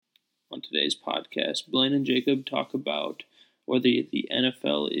On today's podcast, Blaine and Jacob talk about whether the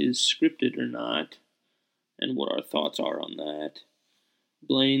NFL is scripted or not and what our thoughts are on that.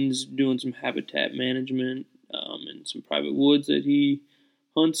 Blaine's doing some habitat management in some private woods that he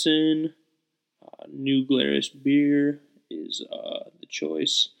hunts in. New Glarus beer is the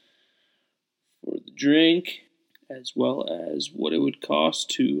choice for the drink, as well as what it would cost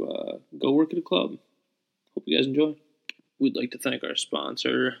to go work at a club. Hope you guys enjoy. We'd like to thank our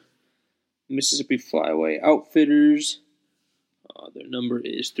sponsor, Mississippi Flyway Outfitters. Their number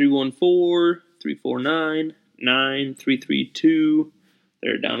is 314-349-9332.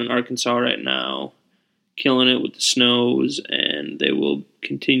 They're down in Arkansas right now, killing it with the snows, and they will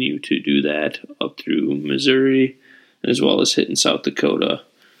continue to do that up through Missouri, as well as hitting South Dakota.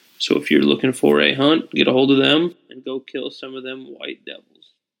 So if you're looking for a hunt, get a hold of them and go kill some of them white devils.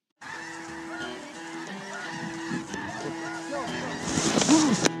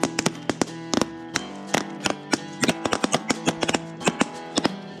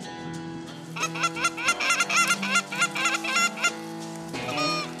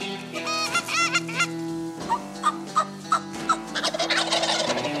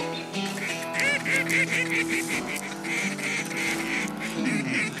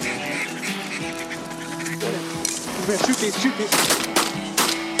 Shoot these.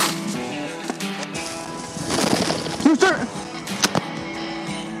 Who's there?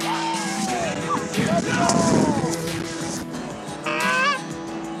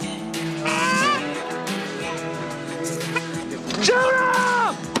 Shoot him!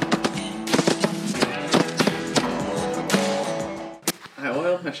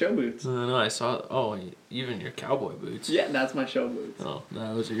 My show boots. No, I saw. Oh, even your cowboy boots. Yeah, that's my show boots. Oh,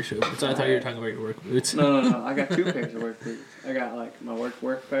 those are your show boots. I thought you were talking about your work boots. No. I got two pairs of work boots. I got like my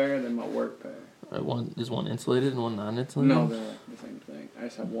work pair, and then my work pair. Is one insulated and one non-insulated? No, they're like the same thing. I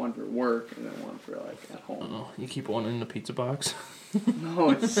just have one for work and then one for like at home. Oh, you keep one in the pizza box?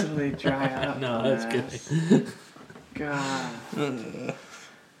 No, it's so they dry out. No, that's good. God.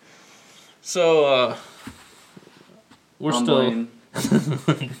 So, we're I'm still Blaine.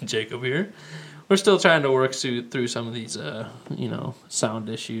 Jacob here. We're still trying to work through some of these, sound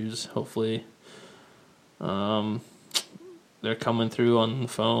issues. Hopefully, they're coming through on the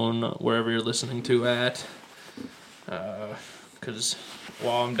phone wherever you're listening to at. Because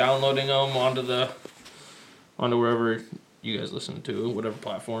while I'm downloading them onto wherever you guys listen to, whatever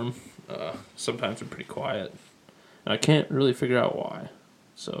platform, sometimes they're pretty quiet. And I can't really figure out why.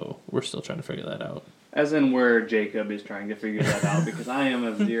 So we're still trying to figure that out. As in where Jacob is trying to figure that out, because I am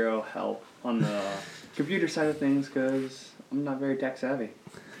of zero help on the computer side of things because I'm not very tech savvy.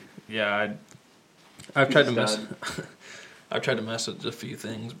 Yeah, I've tried to mess. I've tried to message a few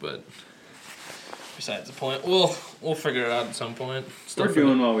things, but besides the point, we'll figure it out at some point. We're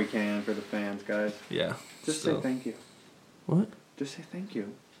doing what we can for the fans, guys. Yeah. Just say thank you. What? Just say thank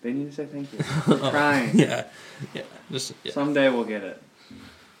you. They need to say thank you. We're trying. Yeah. Someday we'll get it.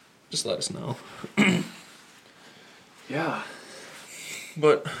 Just let us know. Yeah.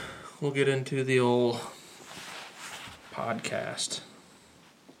 But we'll get into the old podcast.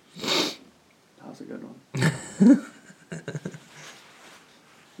 That was a good one.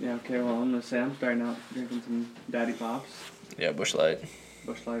 Yeah, okay, well, I'm going to say I'm starting out drinking some Daddy Pops. Yeah, Busch Light.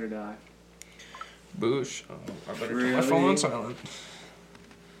 Busch Light or die. Busch. Oh, I better Really? turn my phone on silent.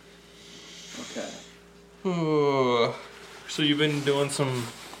 Okay. So you've been doing some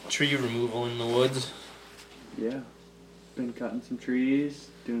tree removal in the woods? Yeah. Been cutting some trees,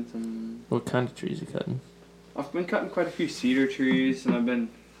 doing some... What kind of trees are you cutting? I've been cutting quite a few cedar trees, and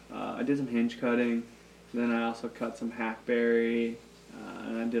I did some hinge cutting. Then I also cut some hackberry,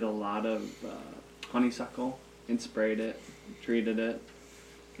 and I did a lot of honeysuckle and sprayed it, treated it,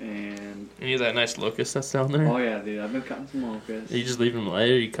 and... Any of that nice locust that's down there? Oh yeah, dude, I've been cutting some locusts. Are you just leaving them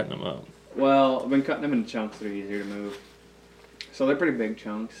lay, or are you cutting them up? Well, I've been cutting them in chunks that are easier to move. So they're pretty big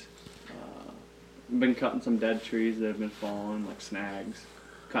chunks. I've been cutting some dead trees that have been falling, like snags.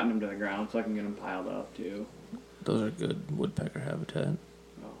 Cutting them to the ground so I can get them piled up, too. Those are good woodpecker habitat.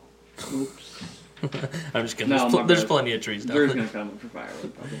 Oh. Oops. I'm just kidding. No, There's plenty of trees down They're there. going to come up for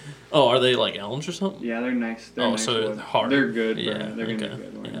firewood, probably. Oh, are they like elms or something? Yeah, they're nice. They're nice so wood. hard. They're good. Yeah, They're going to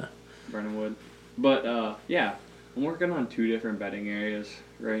be good. Yeah. Burning wood. But, yeah. I'm working on 2 different bedding areas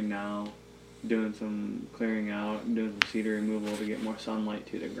right now. Doing some clearing out and doing some cedar removal to get more sunlight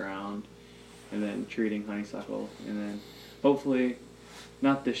to the ground. And then treating honeysuckle. And then hopefully,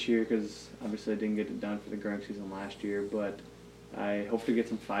 not this year because obviously I didn't get it done for the growing season last year, but I hope to get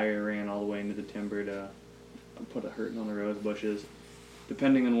some fire ran all the way into the timber to put a hurting on the rose bushes.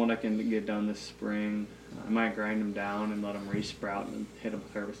 Depending on what I can get done this spring, I might grind them down and let them re-sprout and hit them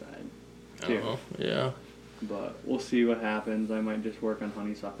with herbicide. too. Oh, yeah. But we'll see what happens. I might just work on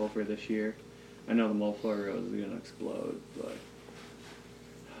honeysuckle for this year. I know the muleflower rose is going to explode, but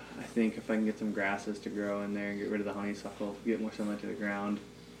I think if I can get some grasses to grow in there and get rid of the honeysuckle, get more sunlight to the ground,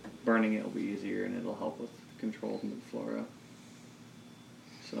 burning it will be easier and it'll help with control of mid-flora.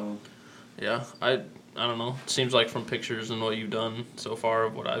 So, yeah, I don't know. It seems like from pictures and what you've done so far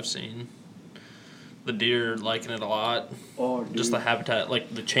of what I've seen, the deer liking it a lot. oh, dude. Just the habitat,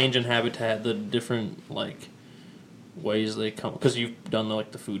 like the change in habitat, the different like ways they come, because you've done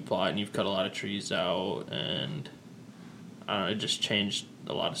the food plot and you've cut a lot of trees out, and I don't know, it just changed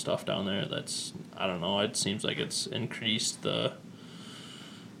a lot of stuff down there. That's, I don't know, it seems like it's increased the,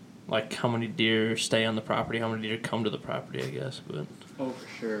 like, how many deer stay on the property, how many deer come to the property, I guess. But Oh, for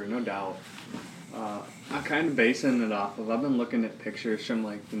sure, no doubt. I'm kind of basing it off of, I've been looking at pictures from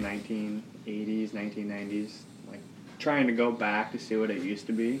like the 1980s, 1990s, like trying to go back to see what it used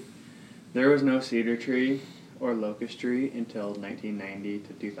to be. There was no cedar tree or locust tree until 1990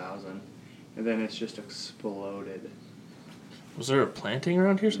 to 2000, and then it's just exploded. was there a planting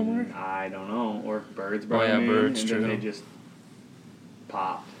around here somewhere? I don't know, or birds brought them in, birds, and true. then they just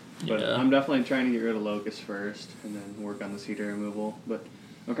popped. But Yeah. I'm definitely trying to get rid of locusts first, and then work on the cedar removal. But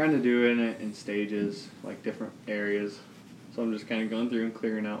I'm kind of doing it in stages, like different areas. So I'm just kind of going through and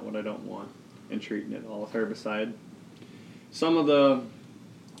clearing out what I don't want and treating it all with herbicide. Some of the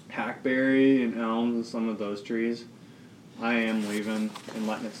hackberry and elms and some of those trees, I am leaving and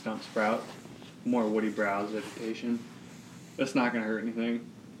letting it stump sprout. More woody browse vegetation. It's not going to hurt anything.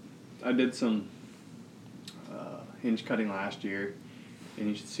 I did some hinge cutting last year, and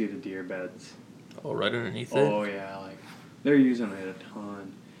you should see the deer beds. Oh, right underneath it? Oh, yeah, like, they're using it a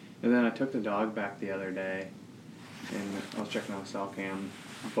ton. And then I took the dog back the other day, and I was checking on cell cam,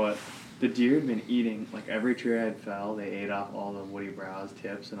 but the deer had been eating, like, every tree I had fell, they ate off all the woody browse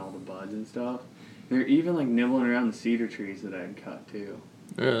tips and all the buds and stuff. They're even, like, nibbling around the cedar trees that I had cut, too.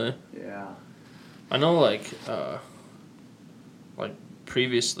 Really? Yeah. I know, like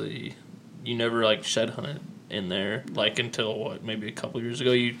previously, you never, like, shed hunted in there, like, until, what, maybe a couple years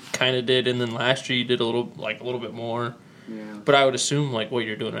ago you kind of did, and then last year you did a little bit more. Yeah. But I would assume, like, what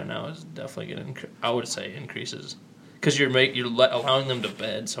you're doing right now is definitely going to, I would say, increases. Because you're allowing them to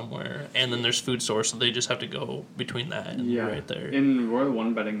bed somewhere, and then there's food source, so they just have to go between that and right there. In where the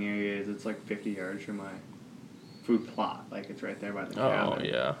one bedding area is, it's like 50 yards from my food plot. Like, it's right there by the cabin. Oh,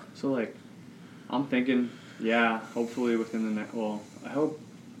 yeah. So, like, I'm thinking, yeah, hopefully within the next, well, I hope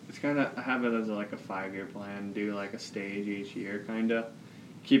it's kind of, I have it as like a 5-year plan, do like a stage each year, kind of.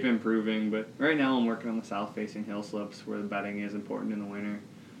 Keep improving, but right now I'm working on the south-facing hill slips where the bedding is important in the winter.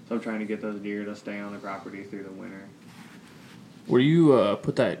 So I'm trying to get those deer to stay on the property through the winter. Where you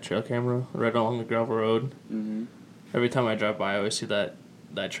put that trail camera right along the gravel road, Mm-hmm. every time I drive by, I always see that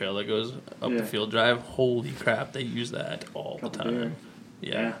trail that goes up the field drive. Holy crap, they use that all the time. Deer.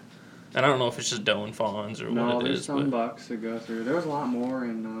 Yeah. And I don't know if it's just doe and fawns or what it there's is. some bucks that go through. There was a lot more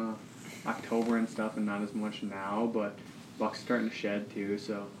in October and stuff, and not as much now, but bucks are starting to shed too,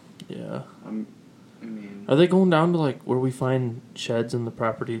 so yeah. I mean... Are they going down to, like, where we find sheds in the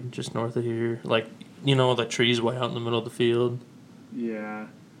property just north of here? Like, you know, the trees way out in the middle of the field? Yeah.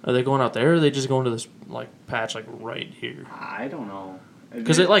 Are they going out there, or are they just going to this, like, patch, like, right here? I don't know.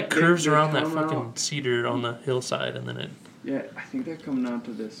 Because it, like, curves they around that come fucking out. cedar on the hillside, and then it... Yeah, I think they're coming out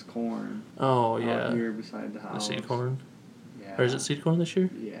to this corn. Oh, yeah. Out here beside the The house. seed corn? Yeah. Or is it seed corn this year?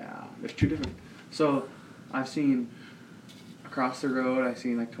 Yeah. There's two different... So, I've seen... Across the road, I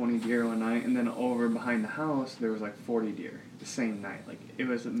seen like 20 deer one night, and then over behind the house, there was like 40 deer the same night. Like, it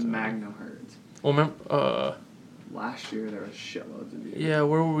was magnum herds. Well, remember, Last year, there was shitloads of deer. yeah,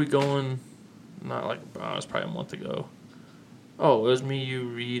 where were we going? Not like, it was probably a month ago. Oh, it was me, you,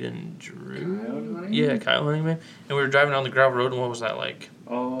 Reed, and Drew? Coyote hunting? Yeah, coyote hunting, man. And we were driving down the gravel road, and what was that, like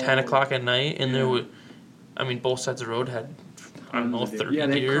 10 o'clock at night? And there was, I mean, both sides of the road had, I don't know, 30 Yeah,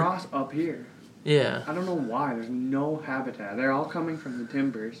 they deer. cross up here. Yeah. I don't know why. There's no habitat. They're all coming from the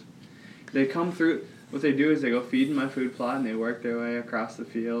timbers. They come through. What they do is they go feed in my food plot, and they work their way across the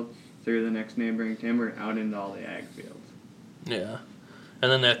field through the next neighboring timber and out into all the ag fields. Yeah.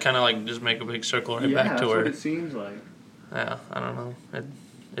 And then they kind of like just make a big circle right back to that's where. what it seems like. Yeah, I don't know.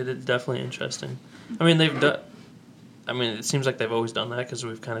 It is definitely interesting. I mean, they've done. I mean, it seems like they've always done that because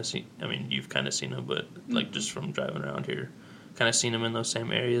we've kind of seen. I mean, you've kind of seen them, but like just from driving around here, kind of seen them in those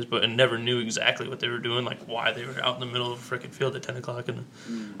same areas, but and never knew exactly what they were doing, like why they were out in the middle of a freaking field at 10 o'clock. And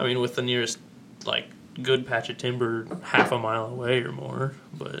I mean, with the nearest like good patch of timber half a mile away or more,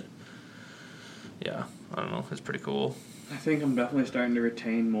 but yeah, I don't know. It's pretty cool. I think I'm definitely starting to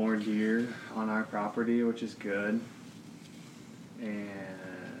retain more deer on our property, which is good. And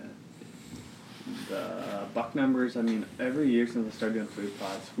The buck numbers, I mean, every year since I started doing food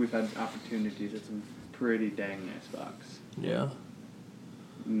plots, we've had opportunities at some pretty dang nice bucks. Yeah.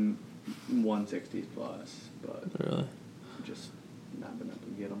 160s plus, but Really? just not been able to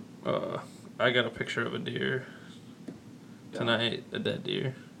get them. I got a picture of a deer tonight, a dead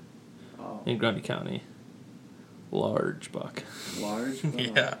deer in Grundy County. Large buck. Large?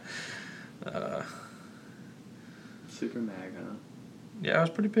 Yeah. Super mag, huh? Yeah, it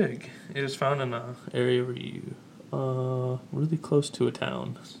was pretty big. It was found in an area where you, really close to a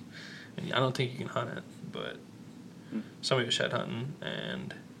town. And I don't think you can hunt it, but somebody was shed hunting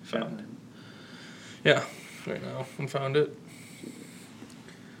and found it. Yeah, right now, and found it.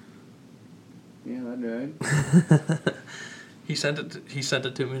 Yeah, that died. He sent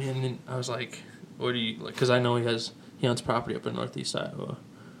it to me, and I was like, "What do you like?" Because I know he hunts property up in Northeast Iowa.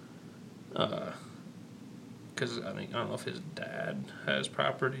 Because I don't know if his dad has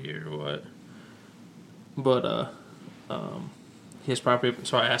property or what, but he has property.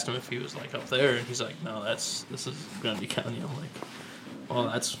 So I asked him if he was like up there, and he's like, "No, this is Grundy County." I'm like, "Well,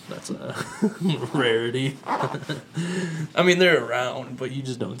 that's a rarity." I mean, they're around, but you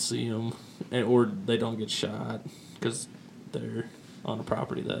just don't see them, or they don't get shot because they're on a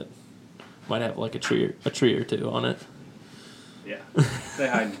property that might have like a tree or two on it. Yeah, they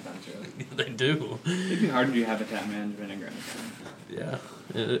hide in fence, really. They do. It'd be hard to do habitat management in Grundy County. Yeah,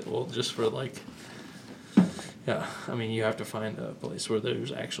 well, just for like, yeah, I mean, you have to find a place where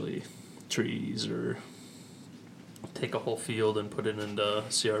there's actually trees, or take a whole field and put it into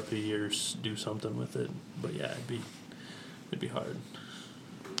CRP or do something with it. But yeah, it'd be hard.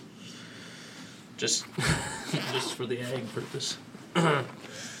 Just for the ag purpose.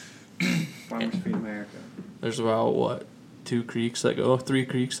 Farmers Feed America. There's about 3 creeks that go through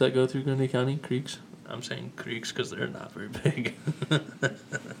Grundy County. Creeks. I'm saying creeks because they're not very big.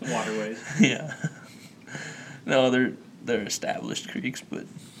 Waterways. Yeah. No, they're established creeks, but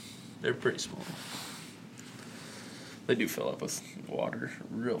they're pretty small. They do fill up with water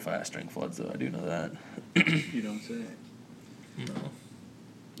real fast during floods, though. I do know that. You don't say. No.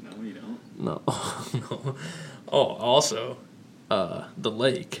 No, you don't. No. No. Oh, also, the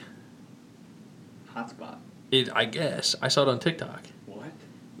lake. Hotspot. I guess I saw it on TikTok. What?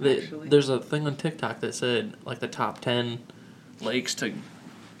 There's a thing on TikTok that said like the top 10 lakes to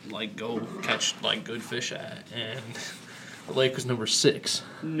like go catch like good fish at, and the lake was number 6.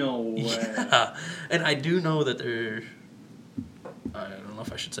 No way. Yeah. And I do know that I don't know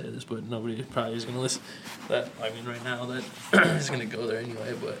if I should say this, but nobody probably is gonna listen. Right now that is gonna go there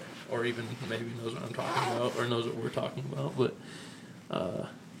anyway, or even maybe knows what I'm talking about or knows what we're talking about, but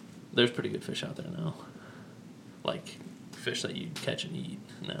there's pretty good fish out there now. Like fish that you'd catch and eat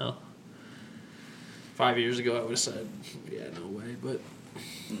now. 5 years ago, I would have said, yeah, no way, but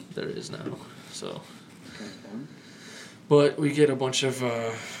there is now. So, but we get a bunch of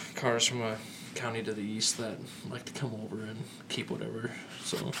cars from a county to the east that like to come over and keep whatever.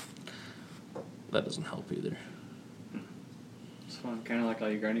 So that doesn't help either. It's fun, kind of like all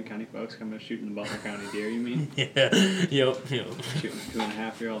you Grundy County folks coming to shooting the Butler County deer. You mean? Yeah. Yep. Shooting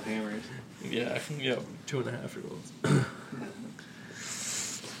 2.5-year-old hammers. Yeah. Yep. 2.5-year-olds.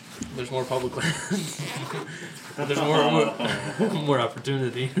 There's more public land. There's more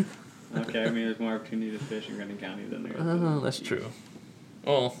opportunity. Okay, I mean, there's more opportunity to fish in Grundy County than there is. That's true.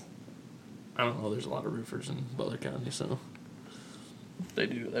 Well, I don't know. There's a lot of roofers in Butler County, so they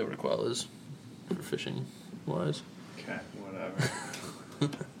work well as for fishing wise. Okay, whatever.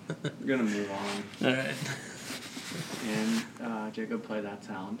 We're gonna move on. All right. And Jacob, play that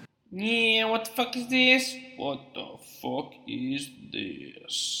sound. Yeah, what the fuck is this? What the fuck is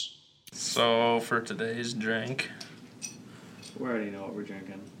this? So, for today's drink... We already know what we're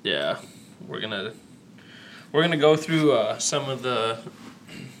drinking. Yeah, we're gonna go through some of the...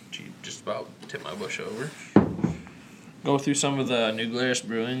 just about tip my bush over. Go through some of the New Glarus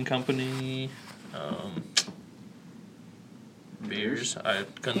Brewing Company beers. I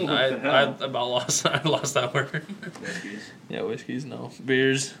lost that word. Whiskeys. Yeah, whiskeys, no.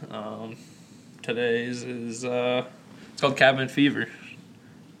 Beers. Today's is, it's called Cabin Fever.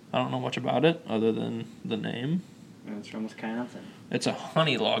 I don't know much about it other than the name. And it's from Wisconsin. It's a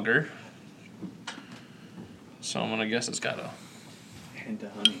honey lager. So I'm going to guess it's got a Hint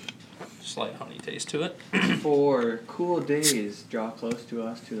of honey. slight honey taste to it. For cool days, draw close to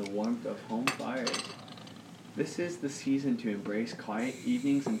us to the warmth of home fires. This is the season to embrace quiet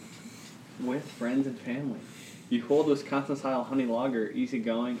evenings with friends and family. You hold Wisconsin-style honey lager,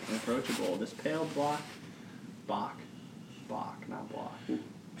 easygoing and approachable. This pale Bock.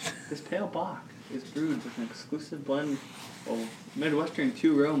 This pale Bock is brewed with an exclusive blend of Midwestern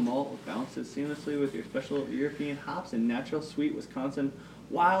two-row malt, balances seamlessly with your special European hops and natural sweet Wisconsin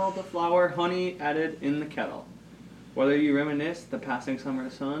wildflower honey added in the kettle. Whether you reminisce the passing summer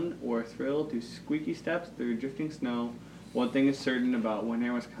sun or thrill to squeaky steps through drifting snow, one thing is certain about winter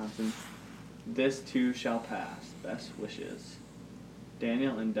in Wisconsin: this too shall pass. Best wishes,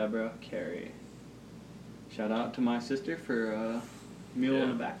 Daniel and Deborah Carey. Shout out to my sister for muling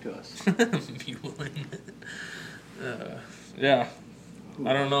it back to us. Muling. Yeah. Ooh.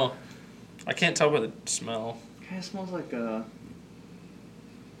 I don't know. I can't tell by the smell. It kind of smells like a...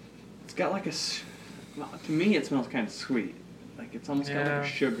 It's got like a... To me, it smells kind of sweet. Like, it's almost got like a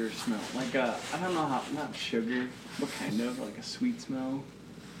sugar smell. Like a... I don't know how... Not sugar. What kind of? Like a sweet smell?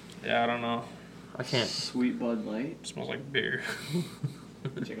 Yeah, I don't know. I can't... Sweet Bud Light? It smells like beer.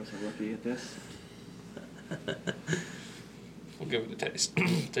 Jacob's a rookie at this. We'll give it a taste.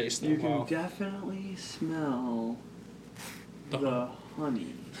 Taste You can definitely smell the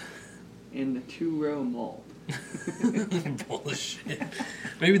honey in the two-row malt. Bullshit.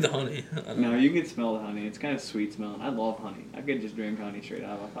 Maybe the honey. No, you can smell the honey. It's kind of sweet smelling. I love honey. I could just drink honey straight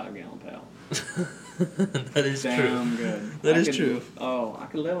out of a 5-gallon pail. That is true. Damn good. That is true. Oh, I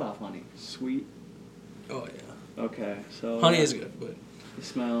could live off honey. Sweet. Oh, yeah. Okay, so... Honey is good, but... The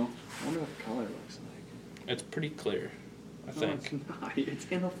smell. I wonder what the color looks like. It's pretty clear, I think. It's not. It's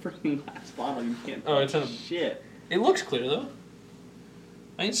in a freaking glass bottle. You can't it's in a... shit. It looks clear, though.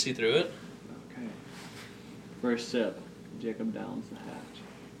 I can see through it. Okay. First sip. Jacob downs the hatch.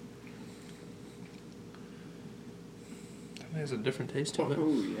 That has a different taste to it.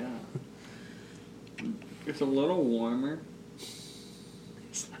 Oh, yeah. It's a little warmer.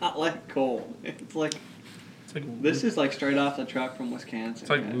 It's not like cold. It's like this is like straight off the truck from Wisconsin. It's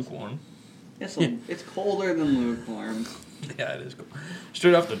like lukewarm. It's colder than lukewarm. Yeah, it is cool.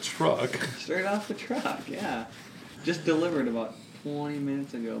 Straight off the truck. Straight off the truck, yeah. Just delivered about 20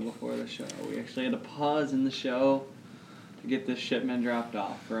 minutes ago before the show. We actually had to pause in the show to get this shipment dropped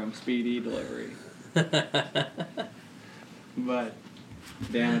off from Speedy Delivery. But,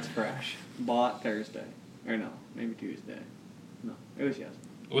 damn, it's fresh. Bought Thursday. Or no, maybe Tuesday. No, it was yesterday.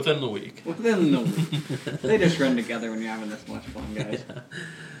 Within the week. Within the week. They just run together when you're having this much fun, guys. Yeah.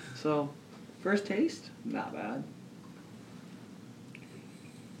 So, first taste, not bad.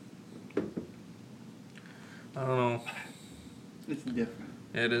 I don't know. It's different.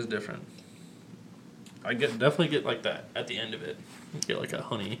 It is different. I definitely get like that at the end of it. You get like a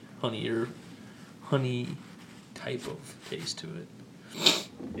honey type of taste to it.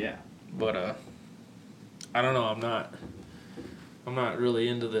 Yeah. But I don't know. I'm not really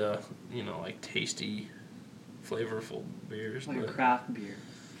into the like tasty, flavorful beers. Like a craft beer.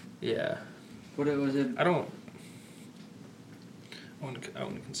 Yeah. What was it? I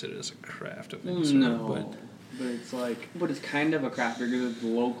wouldn't consider this a craft of any sort. No. But it's like, it's kind of a craft beer because it's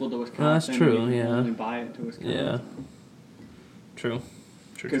local to Wisconsin. That's true, you yeah. can only buy it to Wisconsin. Yeah. True.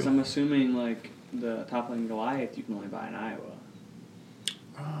 Because I'm assuming, like, the Toppling Goliath you can only buy in Iowa.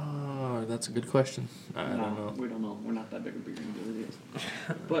 Oh, that's a good question. I don't know. We don't know. We're not that big of beer enthusiasts.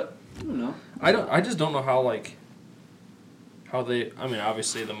 But, I don't know. I just don't know how they, I mean,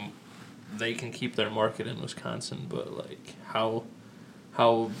 obviously they can keep their market in Wisconsin, but, like, how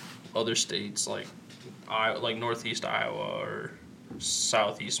other states, like Northeast Iowa or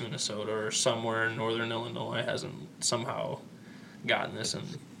Southeast Minnesota or somewhere in Northern Illinois hasn't somehow gotten this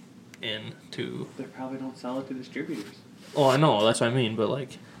into... They probably don't sell it to distributors. Oh, I know, that's what I mean, but,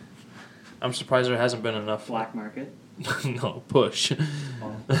 like, I'm surprised there hasn't been enough... Black market? No, push.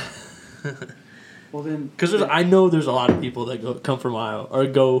 Oh. Well, then... Because I know there's a lot of people that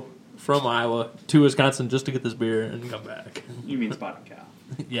go from Iowa to Wisconsin just to get this beer and come back. You mean Spotted Cow?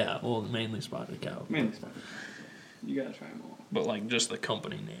 Yeah, well, mainly Spotted Cow. Mainly Spotted Cow. You gotta try them all. But, like, just the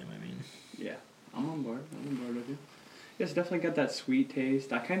company name, I mean. Yeah, I'm on board with you. It's definitely got that sweet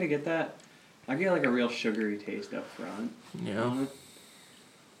taste. I kind of get that. I get, like, a real sugary taste up front. Yeah.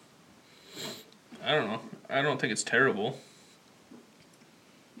 I don't know. I don't think it's terrible.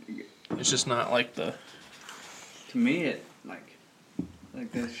 It's just not like the... To me, it, like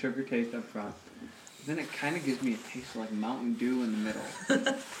the sugar taste up front. Then it kind of gives me a taste of, like, Mountain Dew in the middle.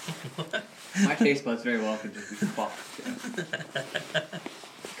 My taste buds very well could just be fucked.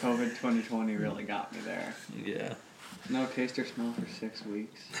 COVID 2020 really got me there. Yeah. No taste or smell for 6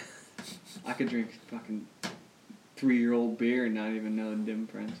 weeks. I could drink fucking 3-year-old beer and not even know the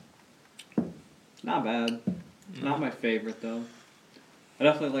difference. Not bad. No. Not my favorite, though. I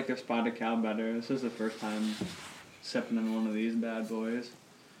definitely like their Spotted Cow better. This is the first time sipping on one of these bad boys.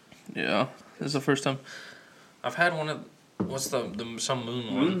 Yeah. This is the first time. I've had one of... What's some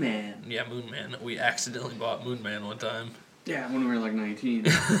moon one? Moon Man. Yeah, Moon Man. We accidentally bought Moon Man one time. Yeah, when we were like 19.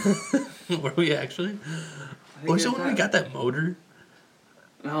 Were we actually? Was it when we got that motor?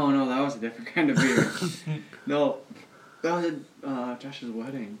 No, that was a different kind of beer. No, that was at Josh's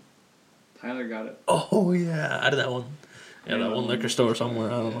wedding. Tyler got it. Oh, yeah. Out of that one. Yeah, that one liquor store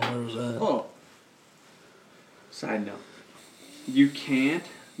somewhere. I don't know where it was at. Oh. Side note. You can't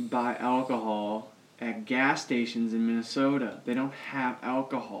buy alcohol at gas stations in Minnesota. They don't have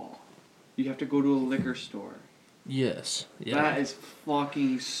alcohol. You have to go to a liquor store. Yes. Yeah. That is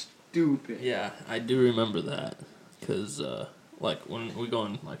fucking stupid. Yeah, I do remember that. Because, like, when we go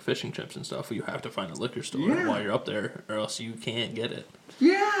on, like, fishing trips and stuff, you have to find a liquor store while you're up there, or else you can't get it.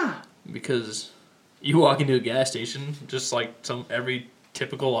 Yeah! Because you walk into a gas station, just like every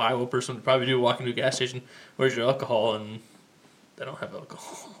typical Iowa person would probably do, walk into a gas station, where's your alcohol? And they don't have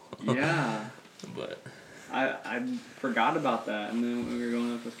alcohol. Yeah. But I forgot about that, and then when we were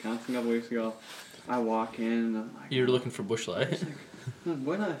going up to Wisconsin a couple weeks ago, I walk in, and I'm like... You were looking for Busch Light?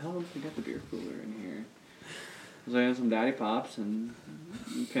 Why the hell did we get the beer cooler in here? So I had some Daddy Pops and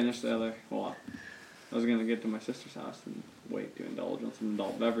finished the other... Well, I was going to get to my sister's house and wait to indulge on some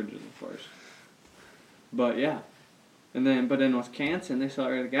adult beverages, of course. But yeah. But in Wisconsin, they sell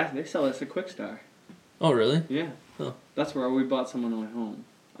it at the gas. They sell this at Quick Star. Oh, really? Yeah. Huh. That's where we bought some on the way home.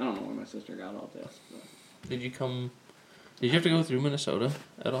 I don't know where my sister got all this. But. Did you have to go through Minnesota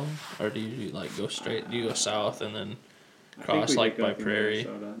at all? Or do you, like, go straight? Do you go south and then cross, like, by Prairie?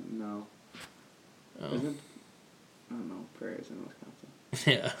 Minnesota. No. Oh. Isn't? I don't know. Prairie's in Wisconsin.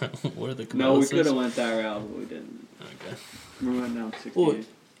 Yeah. Where the No, we could have went that route, but we didn't. Okay. We went down 60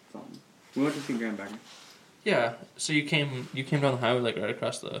 something. We went to see Grand Backer. Yeah, so you came down the highway, like, right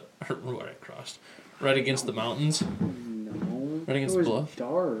against the mountains? No. Right against the bluff? It was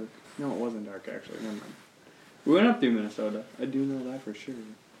dark. No, it wasn't dark, actually. Never mind. We went up through Minnesota. I do know that for sure.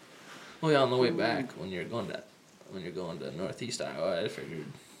 Well, yeah, on the way back, when you're going to northeast Iowa, I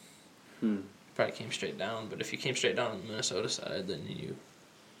figured probably came straight down, but if you came straight down on the Minnesota side, then you...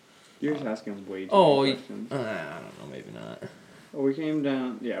 You're just asking way too many questions. I don't know, maybe not. Oh, we came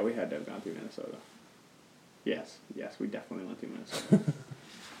down... Yeah, we had to have gone through Minnesota. Yes, we definitely went through Minnesota.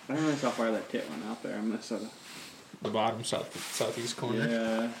 I don't know how far that tit went out there in Minnesota. The bottom southeast corner?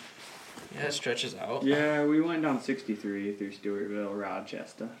 Yeah. Yeah, it stretches out. Yeah, we went down 63 through Stewartville,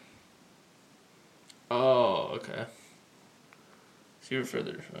 Rochester. Oh, okay. So you were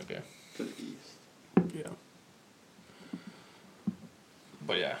further, okay. To the east. Yeah.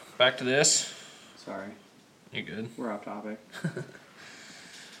 But yeah, back to this. Sorry. You good? We're off topic.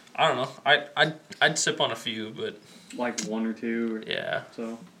 I don't know. I'd sip on a few, but... Like one or two or yeah.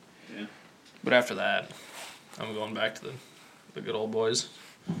 So, yeah. But after that, I'm going back to the good old boys.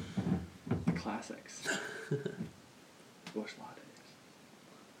 The classics. Busch lattes.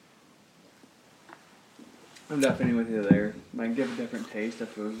 I'm definitely with you there. Might give a different taste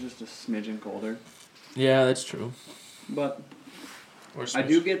if it was just a smidgen colder. Yeah, that's true. But I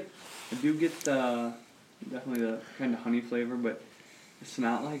do get definitely the kind of honey flavor, but it's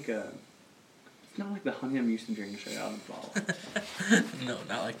not like the honey I'm used to drinking straight out of the bottle. No,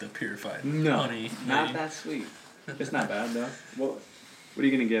 not like the purified honey. Not honey. that sweet. It's not bad though. What are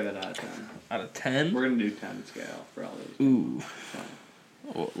you gonna give it out of 10? Out of 10? We're gonna do 10 scale for all these. Ooh.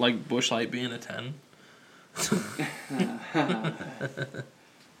 Well, like Busch Light being a 10? What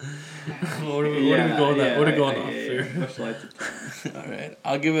are we going off here? Busch Light's a 10. Alright,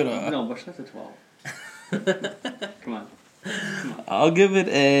 I'll give it a... No, Busch Light's a 12. Come on. I'll give it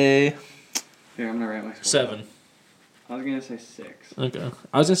a... Here, I'm gonna write my score. 7. I was gonna say 6. Okay.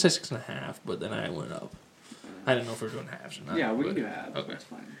 I was gonna say 6.5, but then I went up. I didn't know if we were doing halves or not. Yeah, we can do halves. Okay. That's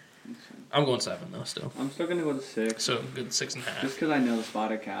fine. I'm going 7 though, still. I'm still gonna go to 6. So good 6.5. Just because I know the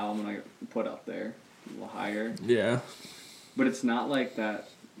spotted cow, I'm gonna put up there a little higher. Yeah. But it's not like that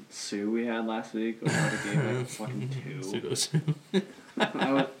Sue we had last week. Which I gave like a fucking 2. Pseudo-Sue. That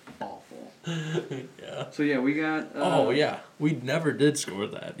was awful. Yeah. So yeah, we got. Oh yeah, we never did score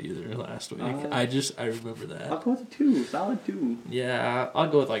that either last week. I remember that. I'll go with a 2, solid 2. Yeah, I'll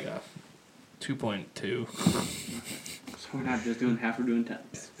go with like a 2.2. So we're not just doing half, we're doing 10.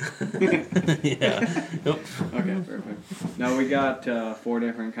 Yeah. Yep. Okay, perfect. Now we got 4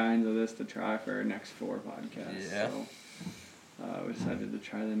 different kinds of this to try for our next 4 podcasts. Yeah. So we decided to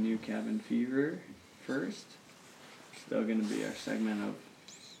try the new Cabin Fever first. Still gonna be our segment of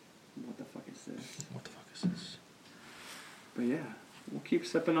what the fuck is this? What the fuck is this? But yeah, we'll keep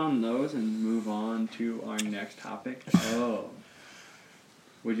sipping on those and move on to our next topic. Oh.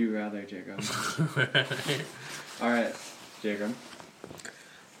 Would you rather, Jacob? Alright, Jacob.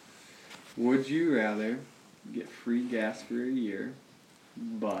 Would you rather get free gas for a year,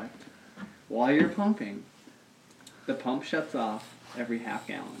 but while you're pumping, the pump shuts off every half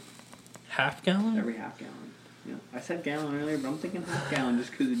gallon. Half gallon? Every half gallon. Yeah, I said gallon earlier, but I'm thinking half gallon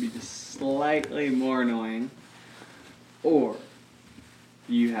just because it'd be just slightly more annoying. Or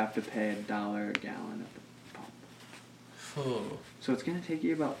you have to pay $1 a gallon at the pump. Oh. So it's gonna take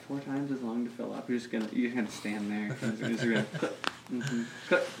you about 4 times as long to fill up. You're just gonna stand there. You're just gonna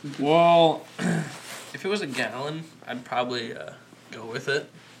cut. Well, if it was a gallon, I'd probably go with it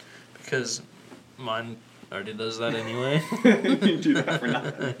because mine already does that anyway. You do that for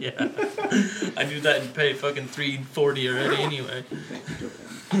nothing. Yeah, I do that and pay fucking $3.40 already anyway.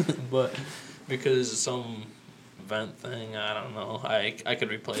 But because some vent thing, I don't know. I could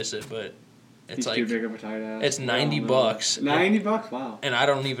replace it, but it's He's like too big of a tight ass. it's $90. $90? Wow. And I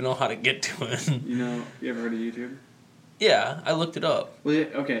don't even know how to get to it. You know, you ever heard of YouTube? Yeah, I looked it up. Well, yeah,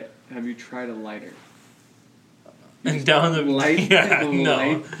 okay. Have you tried a lighter? And down the light. Yeah,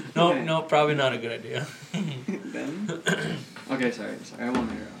 Light. no, probably not a good idea. Then? Okay, sorry. I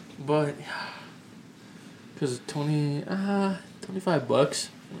won't interrupt. But because $25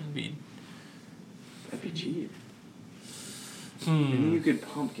 would be. That'd be cheap. Hmm. And then you could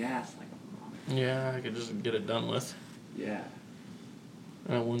pump gas like a mother. Yeah, I could just get it done with. Yeah.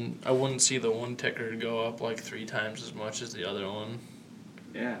 And I wouldn't see the one ticker go up like 3 times as much as the other one.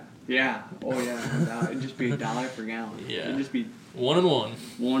 Yeah. Yeah. Oh yeah. It'd just be $1 per gallon. Yeah. It'd just be 1 and 1.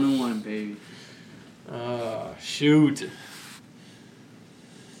 1 and 1, baby. Shoot.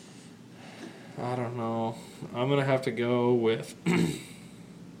 I don't know. I'm gonna have to go with.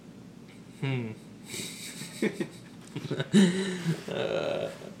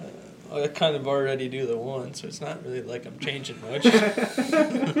 I kind of already do the 1, so it's not really like I'm changing much.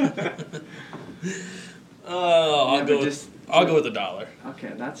 I'll go with $1.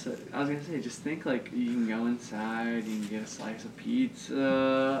 Okay, that's it. I was gonna say, just think like you can go inside, you can get a slice of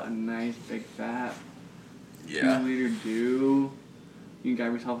pizza, a nice big fat 2-liter dew. You can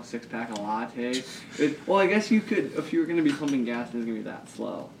grab yourself a 6-pack of lattes. Well, I guess you could, if you were gonna be pumping gas and it's gonna be that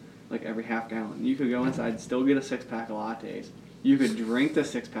slow, like every half gallon, you could go inside, still get a 6-pack of lattes. You could drink the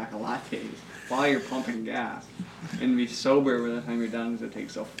 6-pack of lattes while you're pumping gas and be sober by the time you're done because it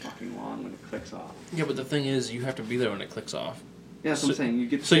takes so fucking long when it clicks off. Yeah, but the thing is, you have to be there when it clicks off. Yeah, that's what I'm saying. You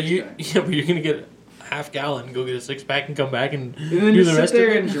get the so 6-pack. Yeah, but you're gonna get a half gallon, go get a 6-pack, and come back and then do you the rest sit there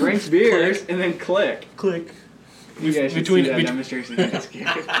of it. and drink beers and then click. You guys should see that demonstration.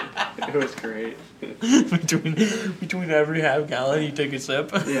 It was great. between every half gallon, you take a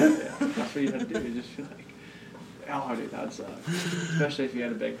sip. Yeah. That's what you had to do. You just feel like, oh, dude, that would suck. Especially if you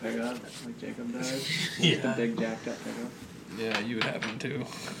had a big pickup, like Jacob does. Just a big jacked up pickup. Yeah, you would have one too.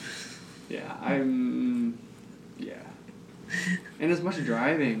 Yeah, yeah. And as much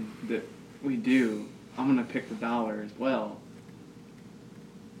driving that we do, I'm going to pick the $1 as well.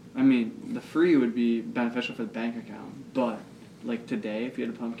 I mean, the free would be beneficial for the bank account, but like today, if you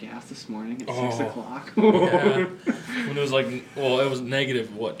had to pump gas this morning at 6 o'clock. Yeah. When it was like, it was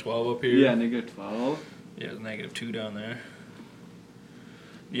negative, 12 up here? Yeah, negative 12. Yeah, it was -2 down there.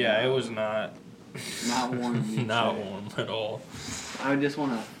 Yeah, it was not... Not warm. Not warm at all. I would just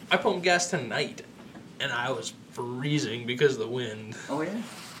want to... I pumped gas tonight, and I was freezing because of the wind. Oh, yeah?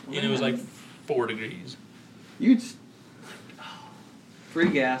 And it was like 4 degrees. You'd... Free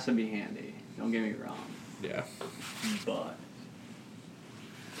gas would be handy. Don't get me wrong. Yeah. But...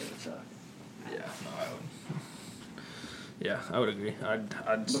 it would suck. Yeah, no, I would... Yeah, I would agree.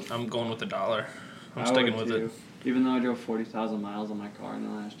 I'm going with $1. I'm sticking with it. Even though I drove 40,000 miles on my car in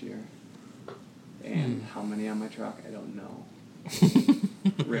the last year. And how many on my truck, I don't know.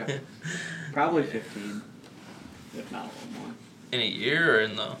 Rip. Probably 15. If not a little more. In a year or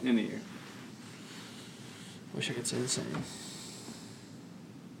in the... In a year. Wish I could say the same.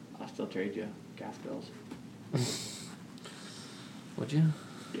 I'll still trade you gas bills. Would you?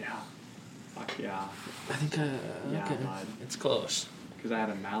 Yeah. Fuck yeah. I think yeah, okay. bud. It's close. Because I had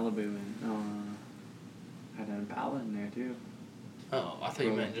a Malibu and I had an Impala in there too. Oh, I thought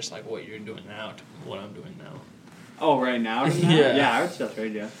you meant just like what you're doing now to what I'm doing now. Oh, right now? Yeah. Yeah, I would still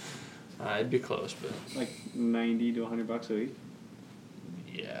trade you. It'd be close, but... Like $90 to $100 a week?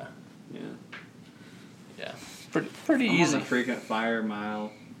 Yeah. Yeah. Yeah. Pretty easy. On the frequent fire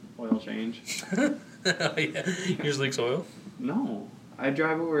mile oil change. Oh, yeah. Yours leaks oil? No. I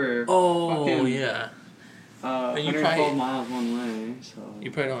drive over... Oh, fucking, yeah. 112 miles one way, so...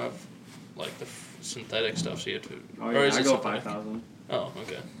 You probably don't have, like, the synthetic stuff, so you have to... Oh, yeah, I go 5,000. Oh,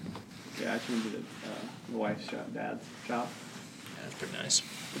 okay. Yeah, I changed it at the wife's shop, dad's shop. Yeah, that's pretty nice.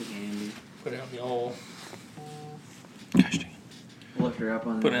 Pretty handy. Put it on the old... Gosh dang it. Lift her up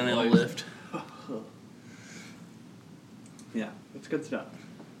on Put it in the old lift. Yeah, it's good stuff.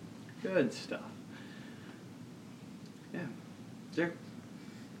 Good stuff. Yeah. Sure.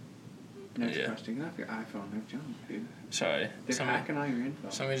 Next Yeah. question. Get off your iPhone. They're junk, dude. Sorry. They're hacking all your info.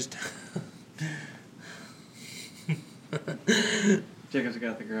 Somebody just... Jacob's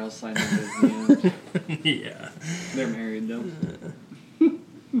got the girls sliding into his DMs. Yeah. They're married, though.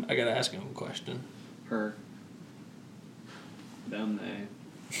 I gotta ask him a question. Her. Them, they.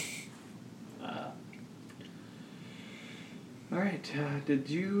 All right. Did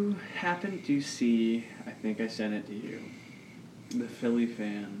you happen to see, I think I sent it to you, the Philly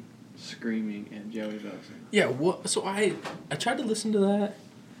fan screaming at Joey Bosa? Yeah, what? So I tried to listen to that,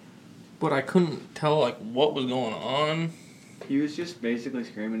 but I couldn't tell, like, what was going on. He was just basically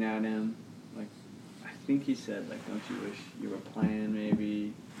screaming at him. Like, I think he said, like, don't you wish you were playing,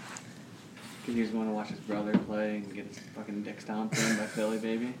 maybe? Because he was going to watch his brother play and get his fucking dick stomped in by Philly,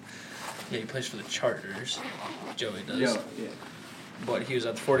 baby. Yeah, he plays for the Chargers. Joey does. Yeah. But he was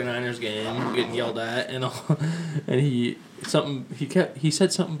at the 49ers game getting yelled at and all, and he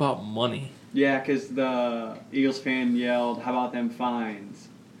said something about money. Yeah, because the Eagles fan yelled, how about them fines?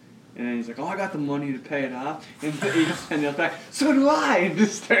 And then he's like, oh, I got the money to pay it off. And the Eagles fan yells back, so do I! And they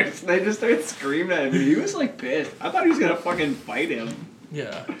just started screaming at him. He was, like, pissed. I thought he was going to fucking fight him.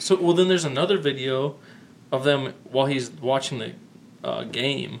 Yeah. So, well, then there's another video of them while he's watching the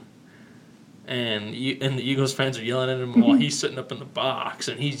game, and the Eagles fans are yelling at him while he's sitting up in the box,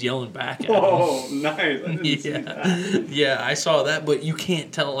 and he's yelling back at him. Oh, nice. I didn't see that. Yeah, I saw that, but you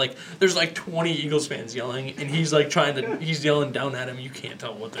can't tell, like, there's like 20 Eagles fans yelling, and he's like he's yelling down at him. You can't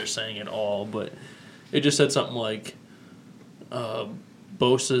tell what they're saying at all, but it just said something like,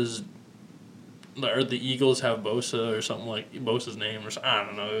 Bosa's, or the Eagles have Bosa, or something like Bosa's name, or something. I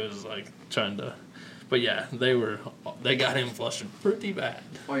don't know, it was like trying to, but yeah, they got him flustered pretty bad.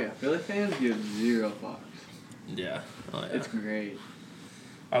 Oh, yeah, Philly fans give $0. Yeah. Oh, yeah. It's great.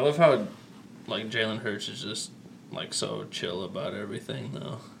 I love how, like, Jalen Hurts is just, like, so chill about everything,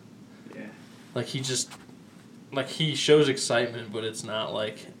 though. Yeah. Like, he shows excitement, but it's not,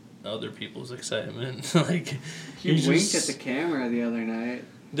 like, other people's excitement. Like, He winked at the camera the other night.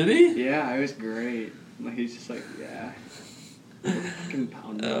 Did he? Yeah, it was great. Like, he's just like, yeah. Fucking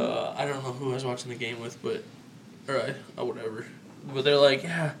pound him. I don't know who I was watching the game with, but, whatever. But they're like,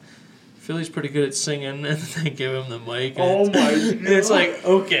 yeah, Philly's pretty good at singing, and they give him the mic. Oh my god. And it's like,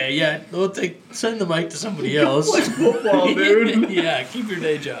 okay, yeah, send the mic to somebody else. Play football, dude. Yeah, keep your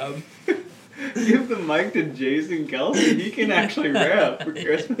day job. Give the mic to Jason Kelsey. He can actually rap for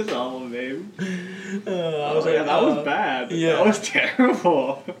Christmas album, babe. I was like, yeah, that was bad. Yeah. That was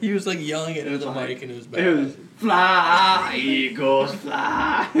terrible. He was like yelling into the like, mic, and it was bad. It was fly, Eagles,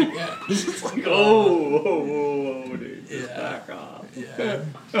 fly. Yeah. It's like, whoa, dude. Just Yeah. back off. Yeah.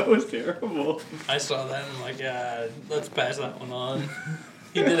 That was terrible. I saw that and I'm like, yeah, let's pass that one on.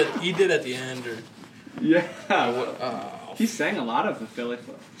 He did at the end, or Yeah. He sang a lot of the Philly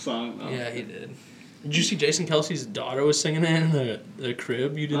song, though. yeah, he did. Did you see Jason Kelsey's daughter was singing that in the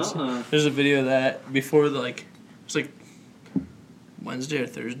crib? You didn't see? There's a video of that before it was like Wednesday or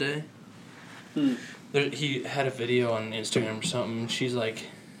Thursday. He had a video on Instagram or something. She's like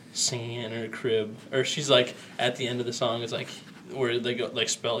singing in her crib, or she's like at the end of the song is like where they go like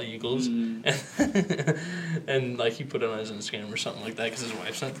spell Eagles, and like he put it on his Instagram or something like that because his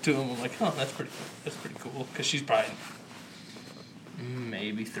wife sent it to him. I'm like, oh, that's pretty cool because she's probably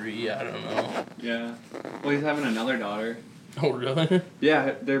maybe 3, I don't know. Yeah. Well, he's having another daughter. Oh, really?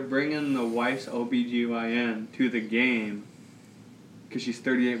 Yeah, they're bringing the wife's OBGYN to the game because she's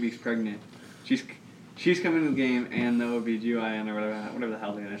 38 weeks pregnant. She's coming to the game and the OBGYN or whatever the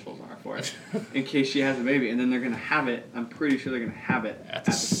hell the initials are for it in case she has a baby. And then they're going to have it. I'm pretty sure they're going to have it at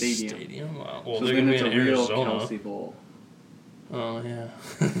the stadium. Wow. Well, so they're then going to it's be in a real Arizona. Kelsey Bowl. Oh, yeah.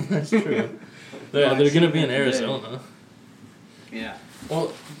 That's true. They're going to be in Arizona. Yeah.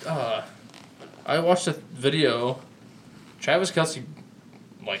 Well, I watched a video. Travis Kelce,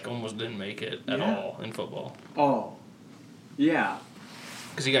 like, almost didn't make it at all in football. Oh. Yeah.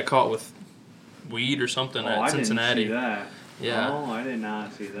 Because he got caught with weed or something at Cincinnati. I didn't see that. Yeah. Oh, I did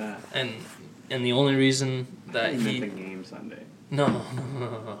not see that. And the only reason that I meant the game Sunday. No.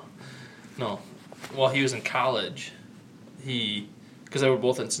 While he was in college, because they were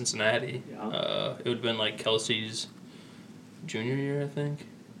both in Cincinnati, it would have been like Kelsey's junior year, I think,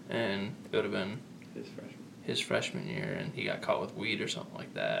 and it would have been his freshman year, and he got caught with weed or something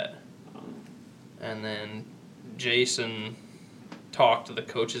like that. And then Jason talked the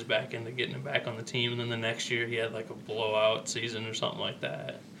coaches back into getting him back on the team, and then the next year he had like a blowout season or something like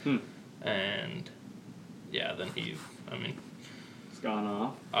that. And yeah, then he's gone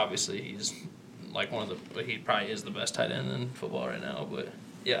off. Obviously, he's like he probably is the best tight end in football right now. But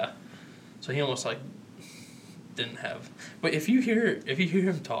yeah, so he almost like didn't have. But if you hear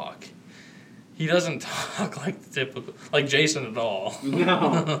him talk, he doesn't talk like the typical like Jason at all.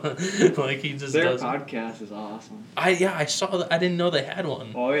 No, like he just their doesn't. podcast is awesome. I saw that. I didn't know they had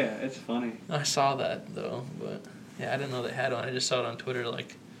one. Oh yeah, it's funny. I saw that though, but yeah, I didn't know they had one. I just saw it on Twitter,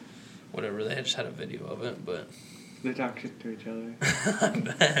 like whatever. They just had a video of it, but They talk shit to each other.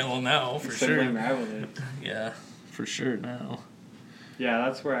 well, now for sure. Sibling rivalry. Yeah, for sure now. Yeah,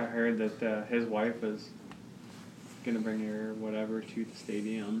 that's where I heard that his wife was gonna bring her whatever to the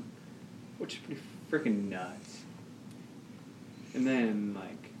stadium, which is pretty freaking nuts. And then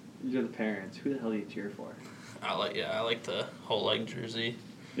like you're the parents. Who the hell do you cheer for? I like the whole like jersey.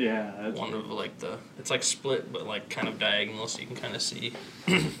 Yeah, that's One of like it's like split but like kind of diagonal, so you can kind of see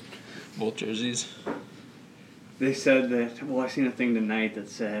both jerseys. They said that. Well, I seen a thing tonight that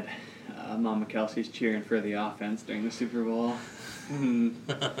said Mama Kelsey's cheering for the offense during the Super Bowl. Yeah. I'm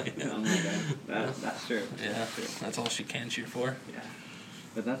like, that's true. Yeah, That's true. that's all she can cheer for. Yeah.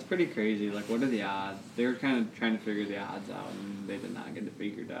 But that's pretty crazy. Like, what are the odds? They were kind of trying to figure the odds out, and they did not get it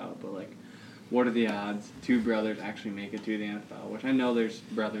figured out. But, like, what are the odds two brothers actually make it to the NFL? Which I know there's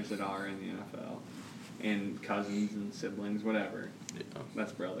brothers that are in the NFL. And cousins and siblings, whatever. Yeah.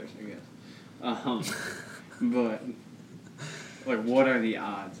 That's brothers, I guess. But, like, what are the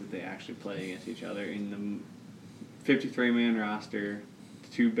odds that they actually play against each other in the 53-man roster, the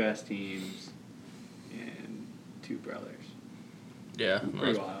two best teams, and two brothers? Yeah,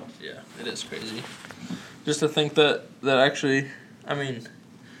 Pretty wild. Yeah, it is crazy. Just to think that actually, I mean,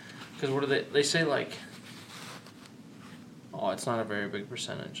 because what do they say like? Oh, it's not a very big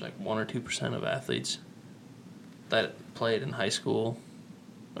percentage, like 1 or 2% of athletes that played in high school.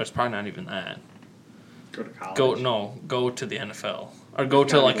 Or it's probably not even that. Go to college? Go to the NFL. Or go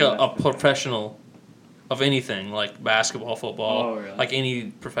to like a professional of anything, like basketball, football, Oh, really? like any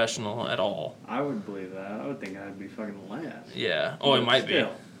professional at all. I would believe that. I would think I'd be fucking less. Yeah. Oh, it But might still.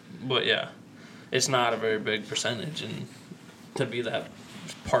 be. But yeah, it's not a very big percentage, and to be that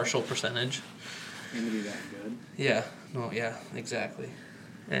partial percentage. And to be that good. Yeah. No. Yeah. Exactly.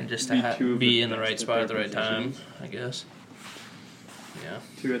 And just Be to two of be the in the best right at spot at the their right time, positions. I guess. Yeah.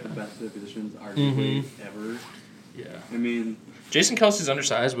 Two at the best of their positions, arguably, Mm-hmm. ever. Yeah. I mean, Jason Kelsey's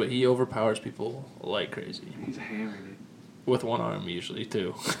undersized, but he overpowers people like crazy. he's a hammer, dude. With one arm, usually,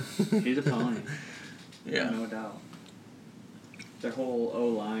 too. He's a pony. Yeah. No doubt. Their whole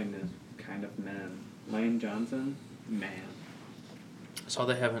O-line is kind of men. Lane Johnson, man. So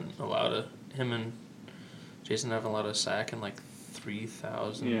they haven't allowed him and Jason haven't allowed a sack in like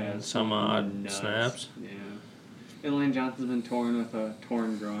 3,000 It's some odd nuts. snaps. Yeah. And Lane Johnson's been torn with a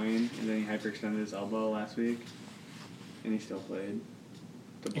torn groin, and then he hyperextended his elbow last week, and he still played.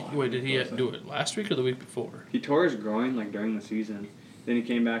 To block Wait, did he him. do it last week or the week before? He tore his groin like during the season. Then he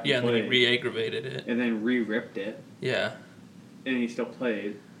came back and Yeah, and then played, he re-aggravated it. and then re-ripped it, Yeah. and he still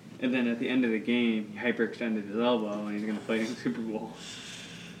played. And then at the end of the game, he hyperextended his elbow, and he's going to play in the Super Bowl.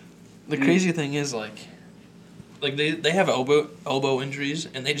 The crazy thing is, like they have elbow injuries,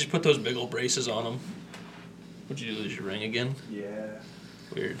 and they just put those big old braces on them. Would you lose your ring again? Yeah.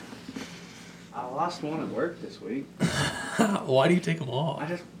 Weird. I lost one at work this week. Why do you take them off? I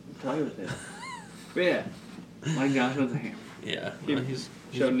just play with it. But yeah, Mike Johnson's a hammer. Yeah. He no, he's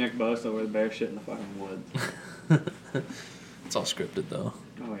showed Nick Bosa where the bear shit in the fucking woods. It's all scripted, though.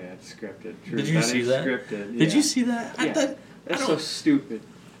 Oh yeah, it's scripted. True. Did you see is that? Scripted. Did yeah. you see that? Yeah. That's I so don't- stupid.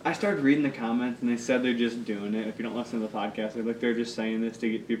 I started reading the comments and they said they're just doing it. If you don't listen to the podcast, they're just saying this to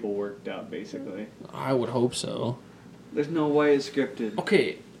get people worked up, basically. I would hope so. There's no way it's scripted.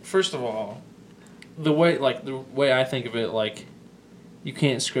 Okay, first of all, the way I think of it, like, you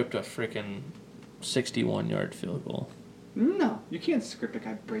can't script a freaking 61-yard field goal. No, you can't script a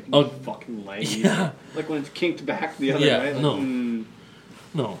guy breaking Oh, his fucking leg. yeah. Like when it's kinked back the other Yeah, way. Like, no.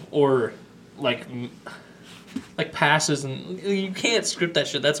 No, or like passes, and you can't script that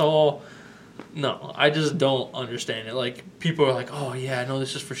shit. That's all. No, I just don't understand it. Like, people are like, "Oh yeah, no,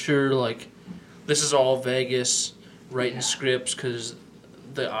 this is for sure." Like, this is all Vegas writing scripts because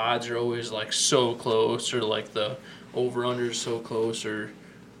the odds are always like so close, or like the over/under is so close, or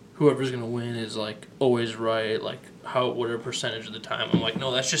whoever's gonna win is like always right. Like whatever percentage of the time. I'm like,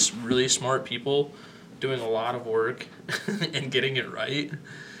 no, that's just really smart people doing a lot of work and getting it right,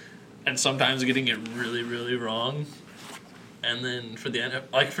 and sometimes getting it really, really wrong. And then for the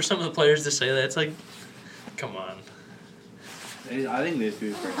NFL, for some of the players to say that, it's like, come on. I think they just do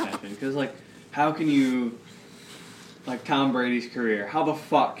it for attention. Because, how can you, Tom Brady's career, how the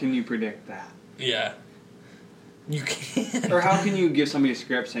fuck can you predict that? Yeah. You can't. Or how can you give somebody a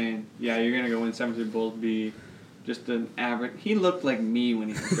script saying, yeah, you're going to go win 7 Super Bowls, be just an average... He looked like me when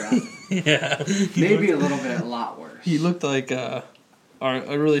he was drafted. Yeah. Maybe a lot worse. He looked like a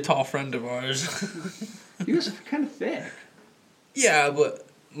really tall friend of ours. He was kind of thick. Yeah, but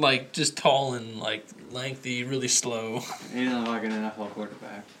like just tall and like lengthy, really slow. He didn't look like an NFL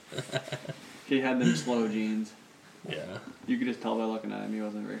quarterback. He had them slow genes. Yeah. You could just tell by looking at him he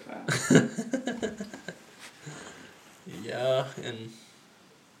wasn't very fast. Yeah, and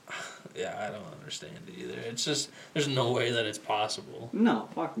I don't understand it either. It's just there's no way that it's possible. No,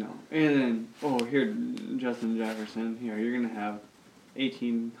 fuck no. And then, here, Justin Jefferson, you're going to have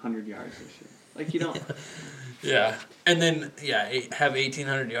 1,800 yards this year. Like, you don't... Yeah, and then, have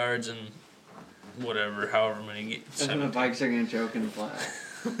 1,800 yards and whatever, however many... And the Vikes are going to choke in the play.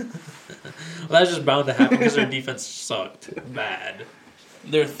 Well, that's just bound to happen because their defense sucked bad.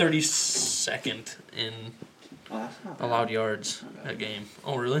 They're 32nd in allowed yards a game.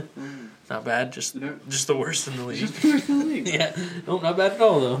 Oh, really? Mm. Not bad. Just the worst in the league. Just the worst in the league. Yeah. Nope, not bad at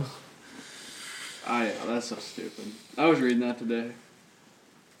all though. Yeah, that's so stupid. I was reading that today.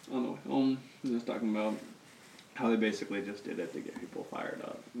 On the way home, I was talking about how they basically just did it to get people fired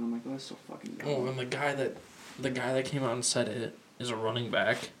up, and I'm like, oh, that's so fucking dumb. Oh, and the guy that came out and said it is a running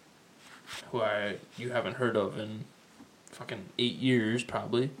back who you haven't heard of in fucking 8 years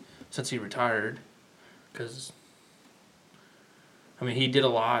probably since he retired, because I mean he did a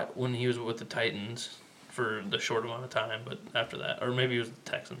lot when he was with the Titans for the short amount of time, but after that, or maybe it was the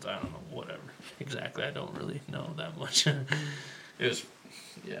Texans, I don't know, whatever exactly, I don't really know that much. It was,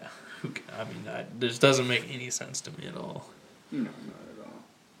 yeah, I mean this doesn't make any sense to me at all. No, not at all.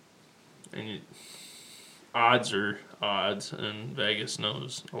 And odds are odds, and Vegas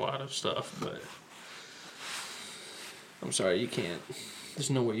knows a lot of stuff, but I'm sorry, you can't. There's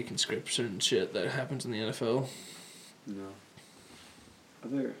no way you can script certain shit that happens in the NFL. No.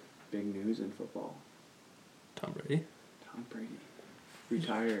 Other big news in football. Tom Brady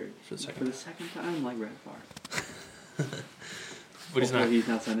retired for the second time, like Red Favre. But he's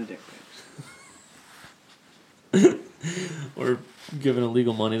not sending dick pics. Or giving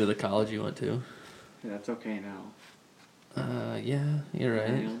illegal money to the college he went to. Yeah, that's okay now. Yeah, you're right.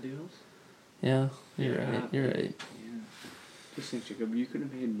 NIL deals? Yeah, you're right. You're right. Yeah. Just think, Jacob, you could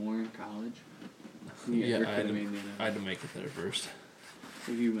have made more in college. I had to make it there first.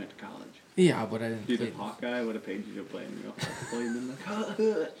 If you went to college. Yeah, but I didn't. Dude, if Hawkeye would have paid you to play in real football, you'd been like,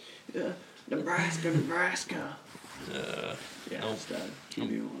 Nebraska. Yeah, nope. instead.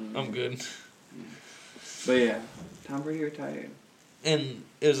 I'm good. Yeah. But yeah, Tom Brady retired. And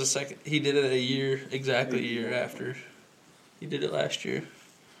it was he did it exactly a year after. He did it last year.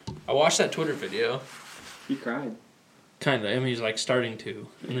 I watched that Twitter video. He cried. Kinda. I mean, he's like starting to.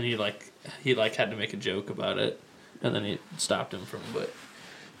 And then he had to make a joke about it. And then he stopped him from,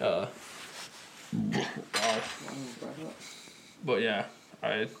 but yeah,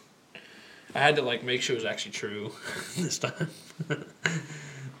 I had to like make sure it was actually true this time.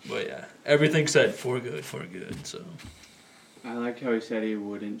 But yeah, everything said for good, so. I liked how he said he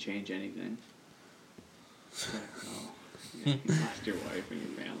wouldn't change anything. You lost your wife and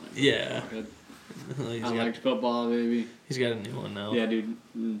your family. Yeah. I liked football, baby. He's got a new one now. Yeah, dude,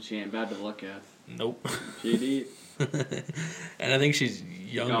 she ain't bad to look at. Nope. She did. And I think she's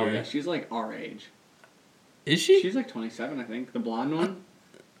younger. Oh, yeah, she's like our age. Is she? She's like 27, I think. The blonde one?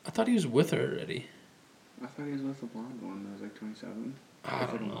 I thought he was with her already. I thought he was with the blonde one that was like 27. I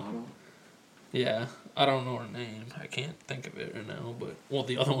don't know. Model. Yeah, I don't know her name. I can't think of it right now. But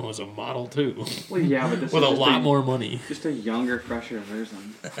the other one was a model too. Well, yeah, but this with is a lot more money. Just a younger, fresher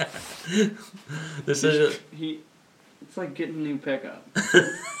version. It's like getting a new pickup.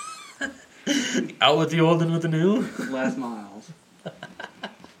 Out with the old and with the new. Last miles.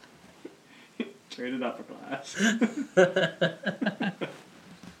 Traded up for class.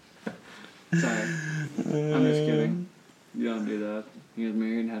 Sorry. I'm just kidding. You don't do that. He was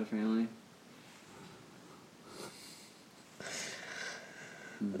married and had a family.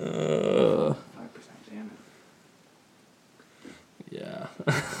 5%, damn it. Yeah.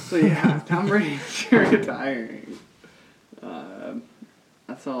 So yeah, Tom Brady's retiring.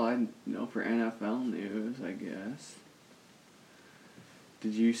 That's all I know for NFL news, I guess.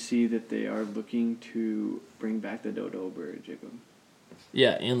 Did you see that they are looking to bring back the dodo bird, Jacob?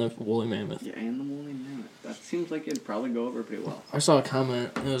 Yeah, and the woolly mammoth. Yeah, and the woolly mammoth. That seems like it'd probably go over pretty well. I saw a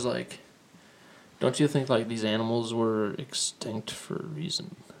comment. It was like, don't you think like these animals were extinct for a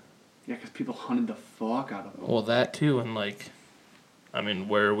reason? Yeah, because people hunted the fuck out of them. Well, that too, and like, I mean,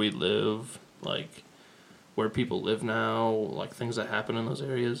 where we live, like, where people live now, like things that happen in those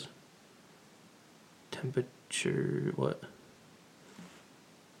areas. temperature. What?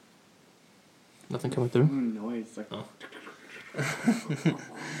 Nothing coming through? Noise like. Oh.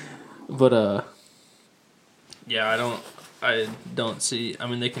 But yeah, I don't see. I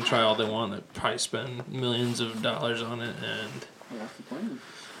mean, they can try all they want. They probably spend millions of dollars on it, and What's the plan?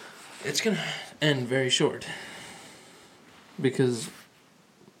 it's gonna end very short. Because,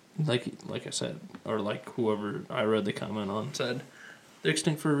 like I said, or like whoever I read the comment on said, they're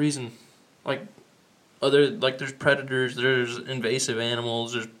extinct for a reason. Like there's predators, there's invasive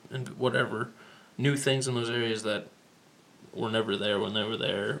animals, there's whatever new things in those areas that were never there when they were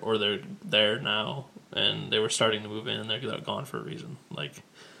there, or they're there now and they were starting to move in and they're gone for a reason. Like,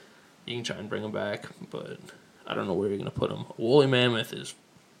 you can try and bring them back, but I don't know where you're gonna put them. A woolly mammoth is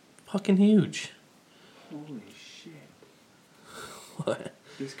fucking huge. Holy shit! What?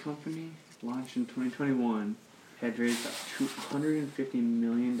 This company launched in 2021 had raised up $250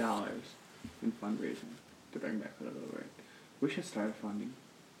 million in fundraising to bring back the right. We should start a funding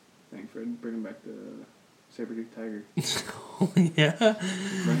thing for bringing back the saber-toothed tiger. Oh, yeah?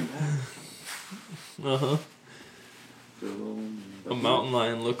 Bring it back. Uh-huh. A mountain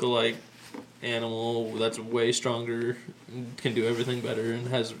lion look-alike animal that's way stronger, can do everything better, and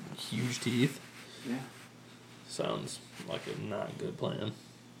has huge teeth. Yeah. Sounds like a not good plan.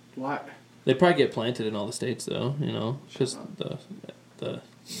 What? They'd probably get planted in all the states, though, you know, because the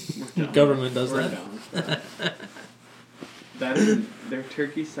government does We're that. Done. That is, their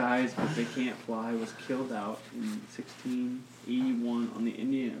turkey size, but they can't fly, was killed out in 1681 on the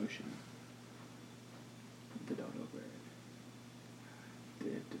Indian Ocean. The dodo bird.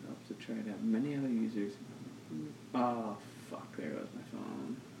 It develops to try to have many other users. Oh, fuck, there goes my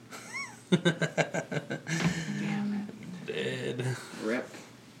phone. Damn it. Dead. Rip.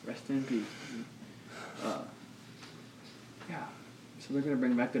 Rest in peace. Yeah. So they're gonna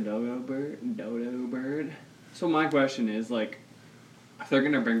bring back the dodo bird. So my question is, like, if they're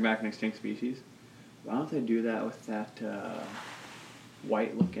gonna bring back an extinct species, why don't they do that with that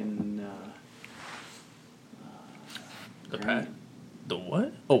white-looking crane? The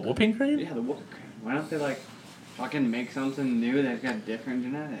what? Oh, whooping crane? Yeah, the whooping crane. Why don't they like fucking make something new that's got different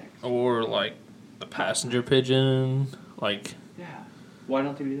genetics? Or like the passenger pigeon, like Yeah. Why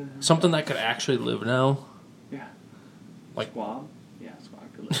don't they do that? something that could actually live now. Yeah. Like Squab? Yeah,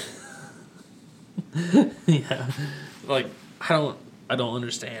 squab could live. yeah, like I don't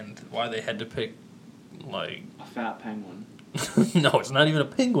understand why they had to pick like A fat penguin. no, it's not even a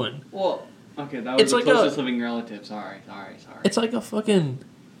penguin. Well, okay, that was It's the like closest living relative. Sorry. It's like a fucking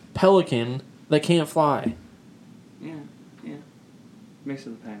pelican that can't fly. Yeah. Mixed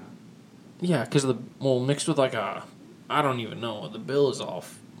with a penguin. Yeah, because mixed with like I don't even know. The bill is all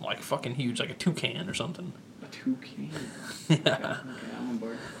like fucking huge, like a toucan or something. A toucan. Yeah. Okay, I'm on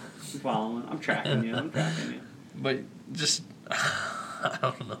board. I'm following. I'm tracking you. But just I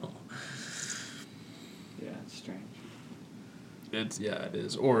don't know. Yeah, it's strange. It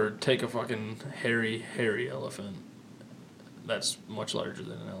is. Or take a fucking hairy elephant that's much larger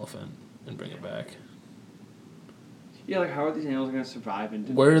than an elephant and bring it back. Yeah, like how are these animals going to survive?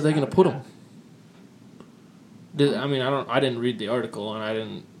 Where are they going to put them? I didn't read the article and I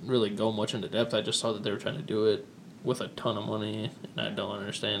didn't really go much into depth. I just saw that they were trying to do it with a ton of money, and I don't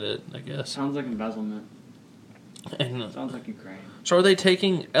understand it, I guess. Sounds like embezzlement. And, sounds like Ukraine. So are they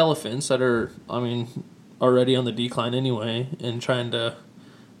taking elephants that are, already on the decline anyway, and trying to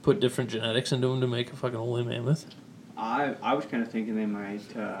put different genetics into them to make a fucking woolly mammoth? I was kind of thinking they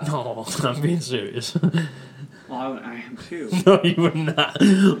might... No, I'm being serious. Well, I am too. No, you were not.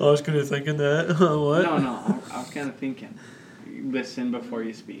 I was kind of thinking that. What? No, I was kind of thinking. Listen before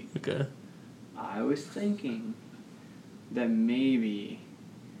you speak. Okay. I was thinking that maybe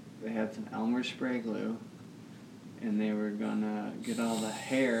they had some Elmer spray glue and they were gonna get all the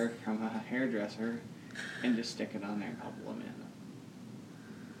hair from a hairdresser and just stick it on there a couple of minutes.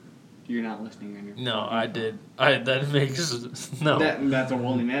 You're not listening on your phone. No, I did. That makes no. That's a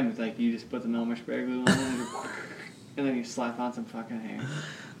woolly mammoth. Like you just put the Elmer spray glue on and then you slap on some fucking hair.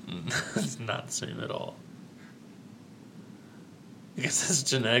 It's not the same at all. Because it's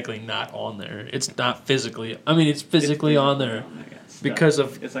genetically not on there. It's not physically. It's physically on there because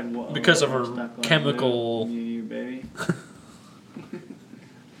of her chemical. You baby.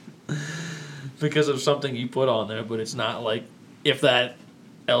 Because of something you put on there, but it's not like if that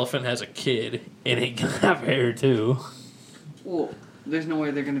elephant has a kid, it ain't gonna have hair too. Well, there's no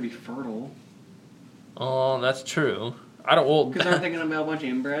way they're gonna be fertile. Oh, that's true. I don't. Well, because aren't they gonna mail a bunch of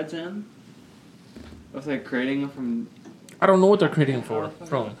inbreds in? If they're creating them from. I don't know what they're creating them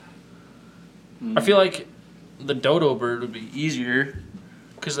from. I feel like the dodo bird would be easier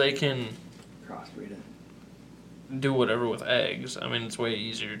because they can crossbreed it. do whatever with eggs. I mean, it's way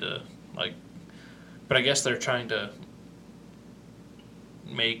easier to, like... But I guess they're trying to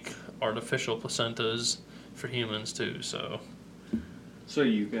make artificial placentas for humans, too, so... So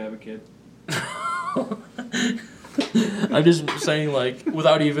you could have a kid? I'm just saying, like,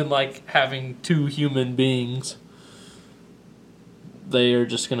 without even, like, having two human beings, they are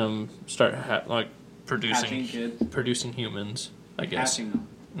just gonna start, producing humans, I guess. Hatching them.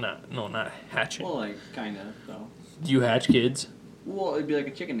 Not hatching. Well, like, kind of, though. Do you hatch kids? Well, it'd be like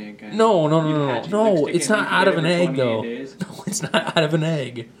a chicken egg, kind of. No, it's not out of an egg, though. Days. No, it's not out of an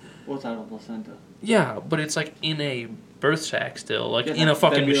egg. Well, it's out of a placenta. Yeah, but it's, like, in a birth sack still, like, in a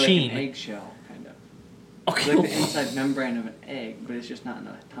fucking machine. Like an eggshell, kind of. Okay. It's like the inside membrane of an egg, but it's just not in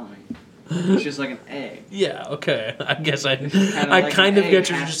a tummy. It's just like an egg. Yeah, okay. I guess I Like kind of get what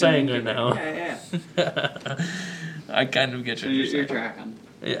you're hatched saying right into now. Yeah. I kind of get what you're saying. You're tracking.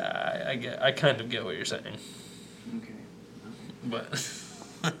 Yeah, I kind of get what you're saying. Okay. But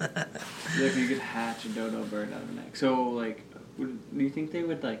If you could hatch a dodo bird out of an egg. So, like, do you think they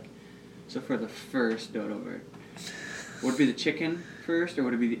would, like... So for the first dodo bird, would it be the chicken first, or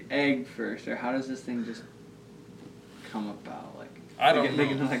would it be the egg first? Or how does this thing just come about? Like, I don't know. They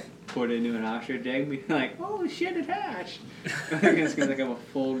can, like, put it into an ostrich egg and be like, oh shit, it hatched! I think it's going to have a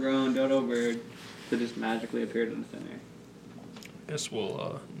full-grown dodo bird that just magically appeared in the thin air. I guess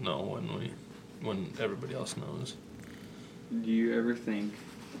we'll know when everybody else knows. Do you ever think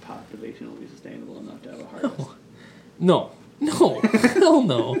the population will be sustainable enough to have a harvest? No, hell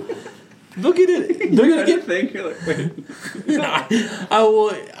no. Look at it. They're gonna get. Think you're like, wait.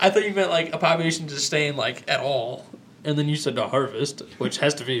 I thought you meant like a population to sustain like at all, and then you said to harvest, which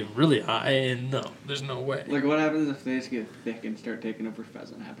has to be really high. And no, there's no way. Like, what happens if they just get thick and start taking over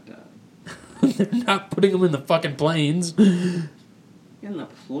pheasant habitat? They're not putting them in the fucking plains. In the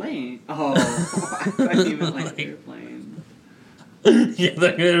plane? Oh, I thought you meant like airplane. Yeah,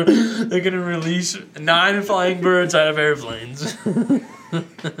 they're gonna release 9 flying birds out of airplanes.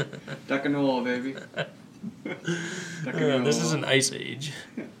 Duck and roll, baby. This is an ice age,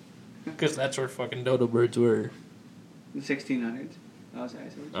 because that's where fucking dodo birds were. The 1600s. That was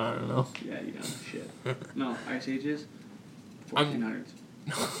ice age. I don't know. Yeah, you don't know shit. No, ice ages. 1400s.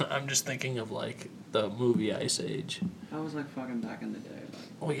 I'm just thinking of like the movie Ice Age. That was like fucking back in the day. Like.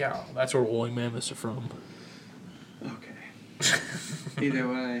 Oh yeah, that's where woolly mammoths are from. Okay. Either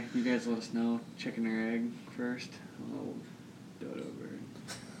way, you guys let us know. Chicken or egg first. Oh, dodo bird.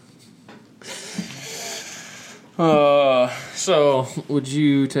 So would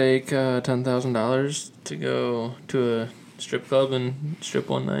you take $10,000 to go to a strip club and strip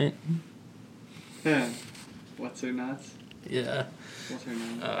one night? What's her nuts? Yeah. What's her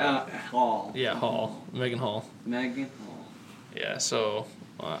name? Hall. Yeah, Hall. Megan Hall. Megan Hall. Yeah, so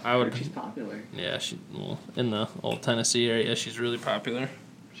I would. She's popular. Yeah, in the old Tennessee area, she's really popular.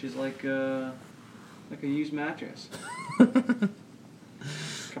 She's like a used mattress.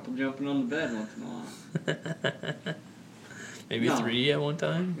 Couple jumping on the bed once in a while. Maybe 3 at one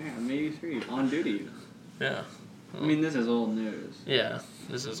time? Yeah, maybe 3. On duty. Yeah. I mean, this is old news. Yeah,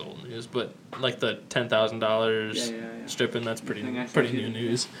 this is old news, but like the $10,000 stripping, that's pretty new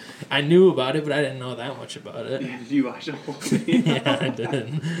news. I knew about it, but I didn't know that much about it. Yeah, did you watch the whole video? Yeah, I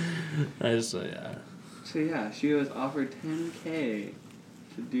did. I just, yeah. So yeah, she was offered $10K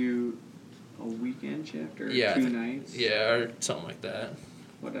to do a weekend shift or 2 nights. Yeah, or something like that.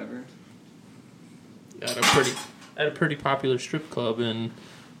 Whatever. At a pretty popular strip club in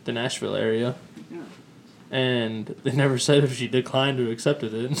the Nashville area. Yeah. And they never said if she declined or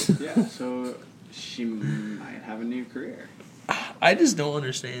accepted it. Yeah, so she might have a new career. I just don't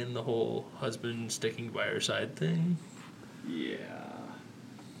understand the whole husband sticking by her side thing. Yeah.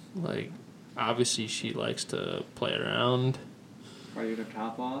 Like, obviously she likes to play around. Party with her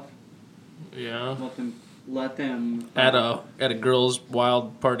top off. Yeah. Let them. At a girls'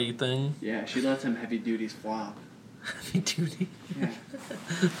 wild party thing. Yeah, she lets them heavy duties flop. Heavy duty. Yeah.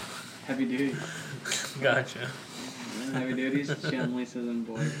 Heavy duty. Gotcha. Heavy duties. She unleashes them,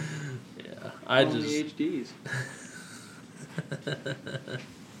 boy. Yeah, Only HDs.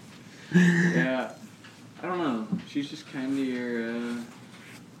 Yeah, I don't know. She's just kind of your.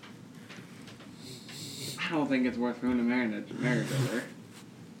 I don't think it's worth ruining marriage over.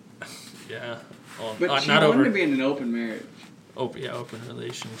 Yeah. Well, But she not wanted over. to be in an open marriage. Open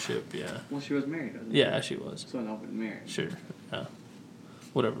relationship. Yeah. Well, she was married, wasn't she? Yeah, she was. So an open marriage. Sure. Yeah.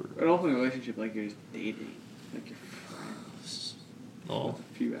 Whatever. An open relationship, like you're just dating, like you're friends. Oh. With a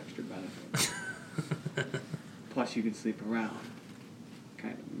few extra benefits. Plus, you can sleep around.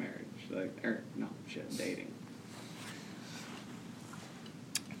 Kind of marriage, dating.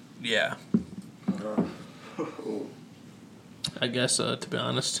 Yeah. I guess, to be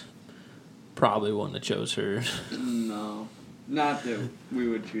honest, probably wouldn't have chose her. No. Not that we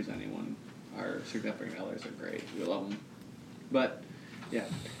would choose anyone. Our significant others are great. We love them. But, yeah.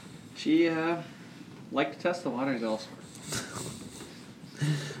 She liked to test the waters elsewhere.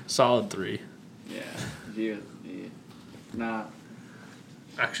 Solid 3. Yeah. She nah.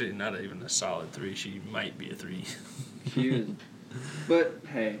 Actually, not even a solid 3. She might be a 3. She is. But,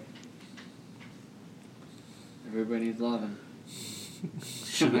 hey. Everybody needs loving.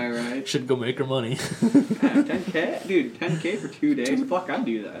 Am I right? Should go make her money. Yeah, 10K? Dude, 10K for 2 days? Fuck, I'd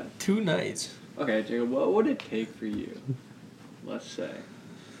do that. 2 nights. Okay, Jacob, what would it take for you? Let's say.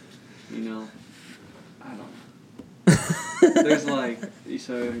 You know, I don't know. There's like,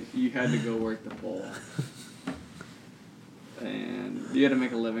 so you had to go work the pole. And you had to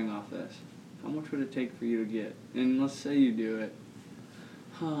make a living off this. How much would it take for you to get? And let's say you do it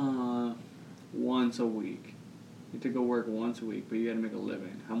once a week. You have to go work once a week, but you got to make a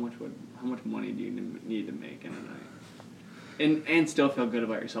living. How much money do you need to make in a night? And still feel good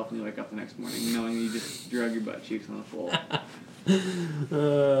about yourself when you wake up the next morning, knowing you just drug your butt cheeks on the floor.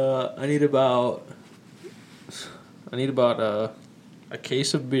 I need about a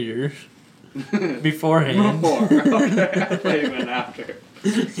case of beer beforehand. Okay, I thought you meant after.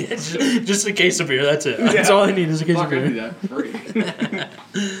 Yeah, just a case of beer. That's it. That's all I need is a case of beer. I do that for free.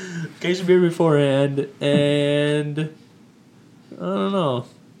 Case of beer beforehand, and I don't know,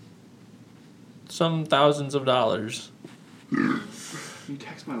 some thousands of dollars. You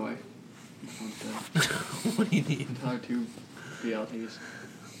text my wife. What do you need? Tell her 2 BLTs.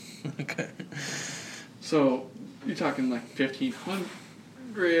 Okay. So you're talking like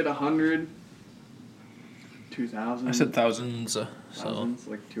 1,500, 100, 2,000. I said thousands. Thousands,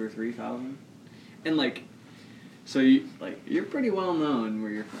 like 2,000 or 3,000, and like, so you're pretty well known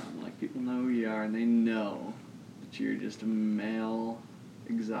where you're from. Like people know who you are, and they know that you're just a male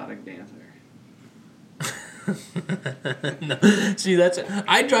exotic dancer. No. See,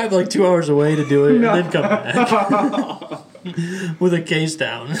 I drive like 2 hours away to do it, and then come back with a case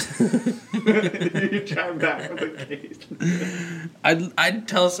down. You drive back with a case. I'd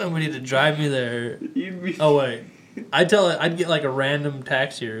tell somebody to drive me there. You'd be. Oh wait, I'd get like a random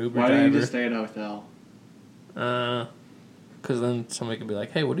taxi or Uber Why driver. don't you just stay at a hotel? Because then somebody could be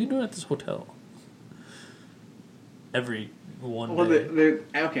like, "Hey, what are you doing at this hotel?" Every one day.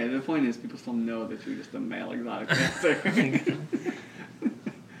 Okay, the point is people still know that you're just a male exotic dancer.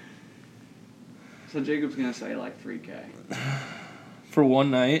 So Jacob's going to say like 3K. For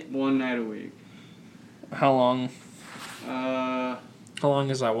one night? One night a week. How long? How long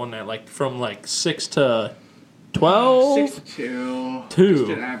is that one night? Like from like 6 to 12? 6 to 2. 2.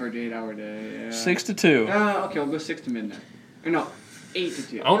 Just an average 8-hour day, yeah. 6 to 2. Okay, we'll go 6 to midnight. Or no, 8 to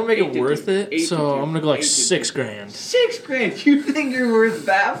 2. I want to make it worth it, so I'm going to go like $6,000. $6,000? You think you're worth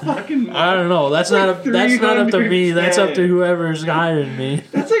that fucking much? I don't know. That's not up to me. That's up to whoever's hiring me.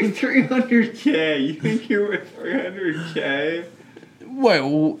 That's like $300K. You think you're worth $300K? Wait,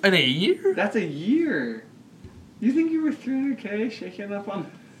 in a year? That's a year. You think you're worth $300K? Shaking up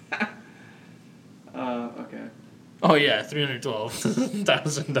on that? Okay. Oh yeah,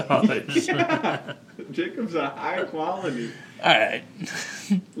 $312,000. Yeah. Jacob's a high quality. All right.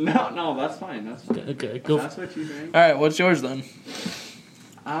 No, that's fine. That's fine. Okay, go. That's what you think. All right, what's yours then?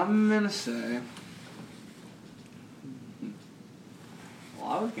 I'm gonna say. Well,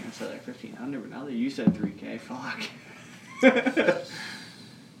 I was gonna say like 1,500, but now that you said 3K, fuck.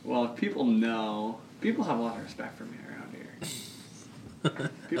 Well, if people know, people have a lot of respect for me around here.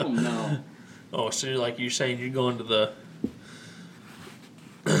 People know. Oh, so you're saying you're going to the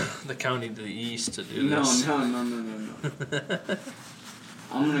county to the east to do this? No.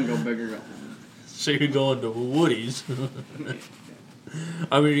 I'm gonna go bigger, go home. So you're going to Woody's?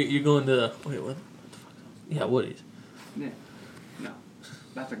 I mean, you're going to wait, what the fuck? Yeah, Woody's. Yeah. No,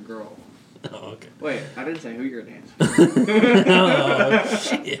 that's a girl. Oh, okay. Wait, I didn't say who you're dancing. Oh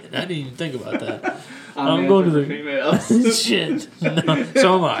shit! I didn't even think about that. I'm going to the females. shit. No,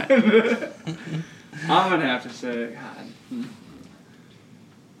 so am I. I'm gonna have to say, God,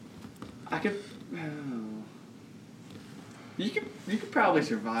 I could. You could probably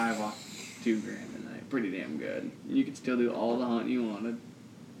survive off $2,000 a night, pretty damn good. You could still do all the hunting you wanted.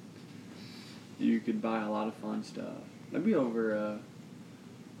 You could buy a lot of fun stuff. That'd be over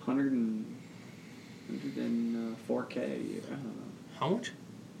 104K a year. I don't know. How much?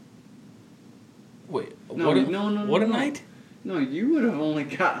 Wait, No, what a night? No, you would have only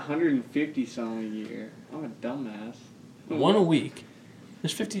got 150 some a year. I'm a dumbass. One a week.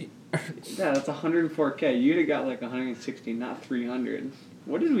 There's 50. Yeah, that's 104K. You'd have got like 160, not 300.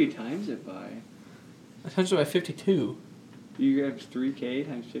 What did we times it by? I times it by 52. You have 3K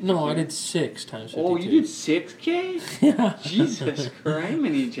times 52? No, I did 6 times 52. Oh, you did 6K? Yeah. Jesus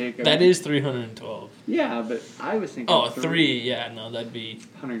Christ, Jacob. That is 312. Yeah, but I was thinking. Oh, 3. Yeah, no, that'd be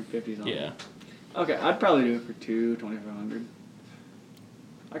 150 something. Yeah. Okay, I'd probably do it for 2,500.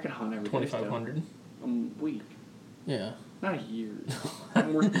 I could hunt every day. 2,500. A week. Yeah. Not a year.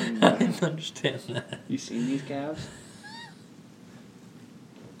 I'm working. I understand that. You seen these calves?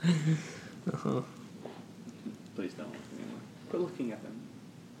 Uh-huh. Please don't look at me anymore. Quit looking at them.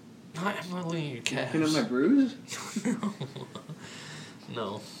 I'm not looking at your calves. Looking at my bruise?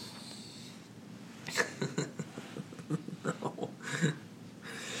 No. No.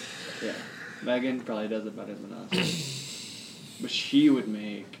 Yeah. Megan probably does it better than us. But she would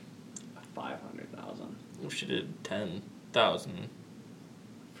make 500,000 If she did 10,000.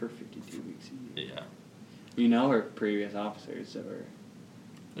 for 52 weeks a year. Yeah. You know her previous officers that were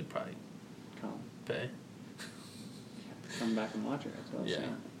They'd probably come. pay. Come back and watch her. That's what I was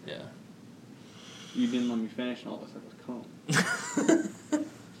saying. Yeah. You didn't let me finish, and all of a sudden it was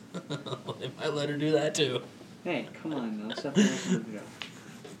come. They might let her do that too. Hey, come on now. Stop the video.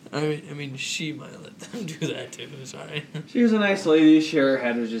 I mean, she might let them do that too. Sorry. She was a nice lady. Sure, her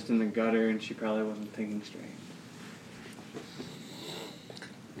head was just in the gutter, and she probably wasn't thinking straight.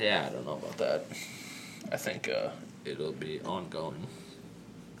 Yeah, I don't know about that. I think it'll be ongoing.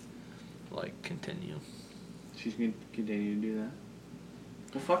 Like, continue. She's going to continue to do that?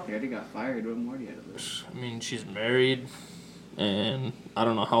 Well, fuck, they already got fired. What more do you have to lose? I mean, she's married, and I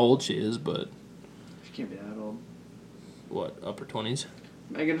don't know how old she is, but... She can't be that old. What, upper 20s?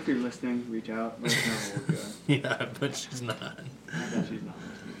 Megan, if you're listening, reach out. Let us know how old you are. Yeah, but she's not. I bet she's not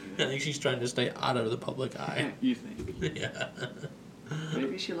listening I either. think she's trying to stay out of the public eye. You think. Yeah.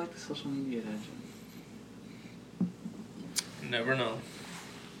 Maybe she liked the social media attention. Never know.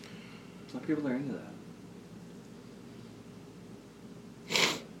 Some people are into that.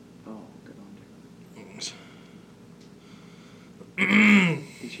 Oh, good on you.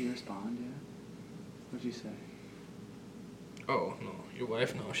 Did she respond yet? What'd you say? Oh, no. Your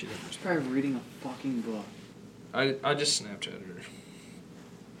wife? No, she didn't. She's probably reading a fucking book. I just Snapchatted her.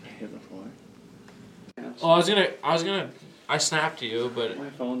 Hit the floor. Oh, I was gonna, I snapped you, but My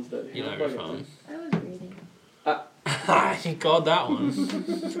phone's dead. you know your phone. I was reading. He called that one.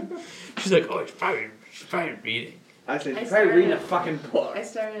 She's like, oh, she's probably reading. I said, I she's probably started- reading a fucking book. I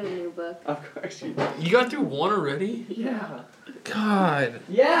started a new book. Of course you You got through one already? Yeah. God.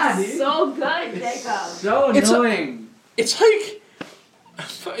 Yeah, dude. So good, Jacob. So It's annoying. It's like,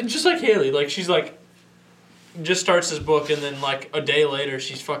 just like Haley, like, she's like, just starts this book, and then, like, a day later,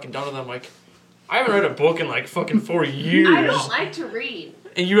 she's fucking done with it. I'm like, I haven't read a book in, like, fucking 4 years. I don't like to read.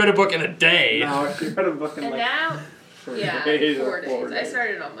 And you read a book in a day. No, she read a book in And like now, 4 yeah, days. 4 days. I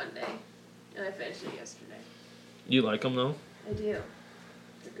started on Monday. And I finished it yesterday. You like them, though? I do.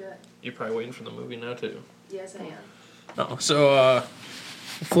 They're good. You're probably waiting for the movie now, too. Yes, I am. Oh, so,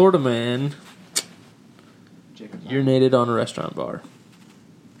 Florida man urinated on a restaurant bar.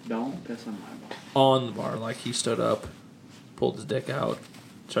 Don't piss on my ball. On the bar, like he stood up, pulled his dick out,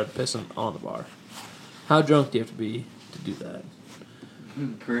 started pissing on the bar. How drunk do you have to be to do that?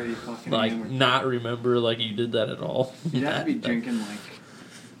 Pretty fucking Like, hammered. not remember like you did that at all? You'd have to be drinking like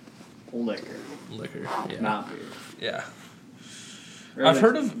liquor, liquor. Yeah. not beer. Yeah. Or I've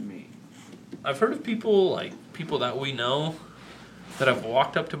heard that's of- me. I've heard of people that we know that have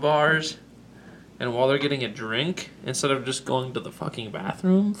walked up to bars, and while they're getting a drink, instead of just going to the fucking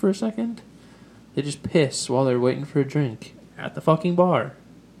bathroom for a second, they just piss while they're waiting for a drink at the fucking bar.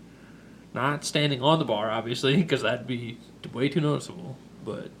 Not standing on the bar, obviously, because that'd be way too noticeable,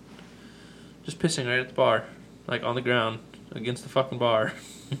 but just pissing right at the bar, like on the ground, against the fucking bar.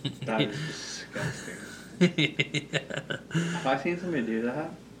 That is disgusting. Yeah. If I seen somebody do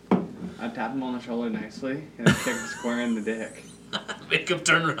that, I'd tap them on the shoulder nicely and I'd kick them square in the dick. Make them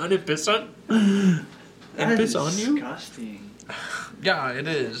turn around and piss on? And That piss is on you? disgusting. Yeah, it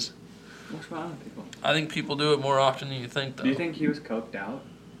is. What's wrong with people? I think people do it more often than you think, though. Do you think he was coked out?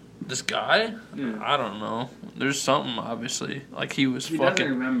 This guy? Yeah. I don't know. There's something, obviously. Like, he was He doesn't fucking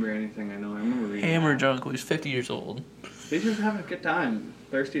remember anything, I know. I remember reading hammer that. drunk when he was 50 years old. He's just having a good time.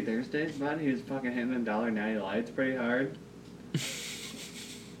 Thirsty Thursdays, bud. He was fucking hitting the $1 natty lights pretty hard.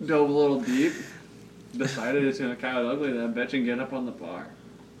 Dove a little deep. Decided it's gonna kind of ugly that bitch and get up on the bar.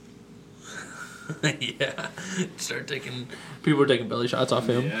 Yeah. People were taking belly shots off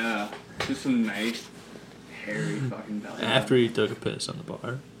him. Yeah. Just some nice, hairy fucking belly. After he took a piss on the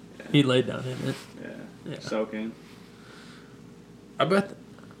bar. Yeah. He laid down in it. Yeah. Yeah. Soaking. I bet.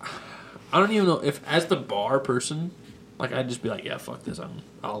 I don't even know if, as the bar person, like, I'd just be like, yeah, fuck this,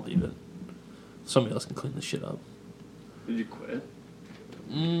 I'll leave it. somebody else can clean this shit up. Did you quit?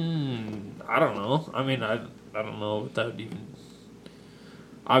 I don't know. I mean, I don't know what that would even.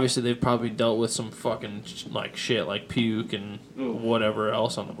 Obviously, they've probably dealt with some fucking like shit, like puke and whatever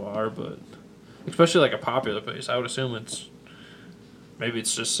else on the bar, but especially like a popular place, I would assume maybe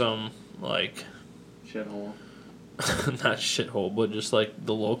it's just some like shithole. Not shithole, but just like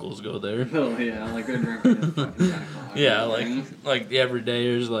the locals go there. Oh yeah, like they're drinking at fucking 10 o'clock. Yeah, like the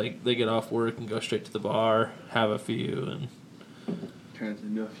everydayers, like they get off work and go straight to the bar, have a few, and turns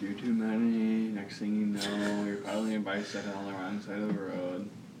into a few too many. Next thing you know, you're piling your bicycle on the wrong side of the road.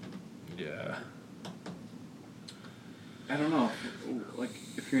 Yeah. I don't know. Like,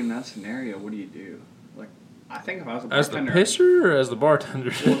 if you're in that scenario, what do you do? Like, I think if I was a bartender... As the pisser or as the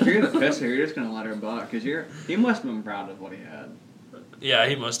bartender? Well, if you're the pisser, you're just going to let her buck. Because he must have been proud of what he had. Yeah,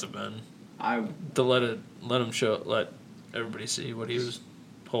 he must have been. To let everybody see what he was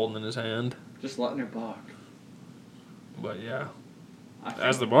holding in his hand. Just letting her buck. But yeah.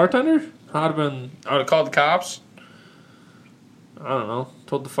 As the bartender? I would have called the cops. I don't know.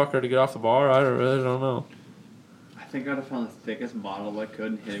 Told the fucker to get off the bar. I really don't know. I think I'd have found the thickest bottle I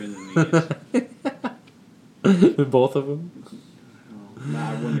could and hit him in the knees. Both of them?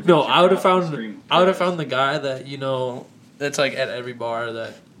 I wouldn't. No, I would have found the guy that, that's like at every bar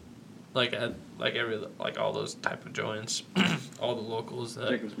that, like at like all those type of joints, all the locals.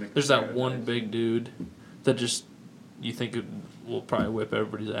 There's that one big dude that just you think will probably whip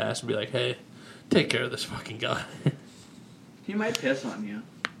everybody's ass and be like, hey, take care of this fucking guy. He might piss on you,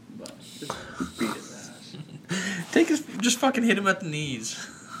 but just beat his ass. Just fucking hit him at the knees.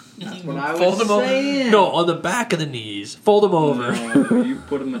 That's what I was saying. No, on the back of the knees. Fold him over. No, you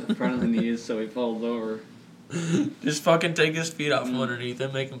put him at the front of the knees so he falls over. Just fucking take his feet out from underneath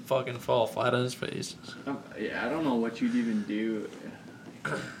him, make him fucking fall flat on his face. Yeah, I don't know what you'd even do.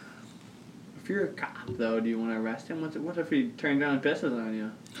 If you're a cop, though, do you want to arrest him? What if he turns around and pisses on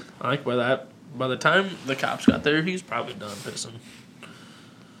you? I think by the time the cops got there, he's probably done pissing.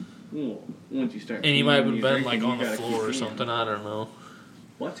 Well, once you start... And he might have been like on the floor or something, I don't know.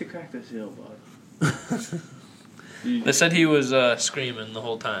 Once you crack this hill, bud. They said he was screaming the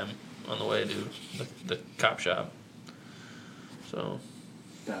whole time on the way to the cop shop. So...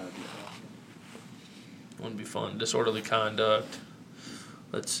 That would be awesome. Wouldn't be fun. Disorderly conduct.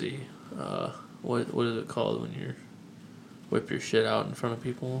 Let's see. What is it called when you whip your shit out in front of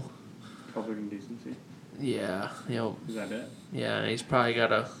people? Public indecency? Yeah. Is that it? Yeah, he's probably on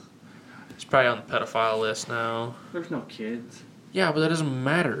the pedophile list now. There's no kids. Yeah, but that doesn't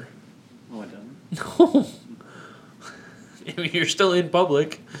matter. Oh, it doesn't? No. I mean, you're still in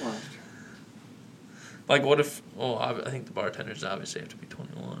public. Well, that's true. Like, what if... Well, I think the bartenders obviously have to be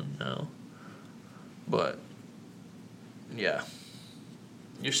 21 now. But, yeah.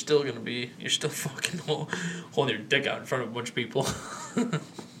 You're still fucking holding your dick out in front of a bunch of people.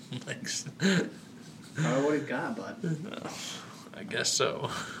 Thanks. Probably what he got, bud. I guess so.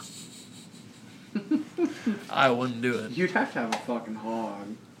 I wouldn't do it. You'd have to have a fucking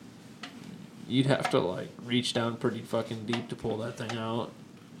hog. You'd have to, like, reach down pretty fucking deep to pull that thing out.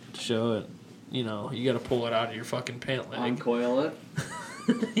 To show it. You gotta pull it out of your fucking pant leg. Uncoil it?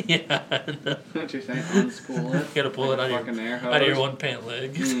 Yeah. What you're saying? Unspool it? You gotta pull it out of your one pant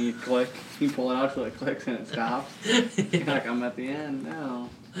leg. And you click. You pull it out till it clicks and it stops. You're like, I'm at the end now.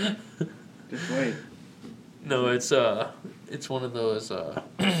 Just wait. No, it's one of those,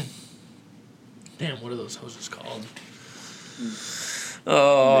 damn, what are those hoses called?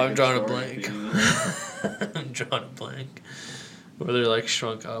 Oh, I'm drawing a blank. I'm drawing a blank. Where they're, like,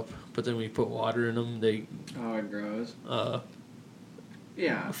 shrunk up, but then when you put water in them, they... Oh, it grows?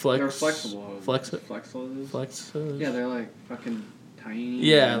 Yeah, they're flexible hoses. Flex hoses? Yeah, they're, like, fucking tiny.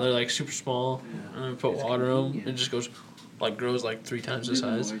 Yeah, they're, like, super small. Yeah. And then you put water in them, it just goes, like, grows, like, 3 times the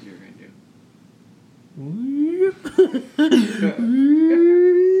size. What you're gonna do.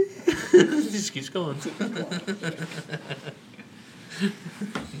 It just keeps going.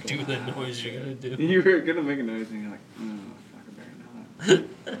 Do the noise you're gonna do. You were gonna make a noise and you're like, oh, fuck, I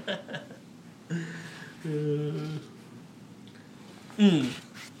better not.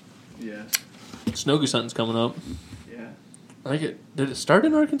 Yes. Snow goose hunting's coming up. Yeah. I think it. Did it start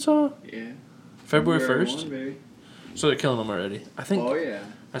in Arkansas? Yeah. February 1st? Baby. So they're killing them already. I think. Oh, yeah.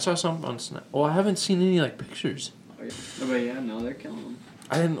 I saw some on Snap. Well, I haven't seen any, like, pictures. Oh, yeah. But yeah, no, they're killing them.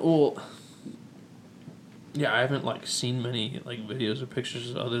 I didn't. Well. Yeah, I haven't, like, seen many, like, videos or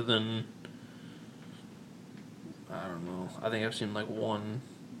pictures other than. I don't know. I think I've seen, like, one,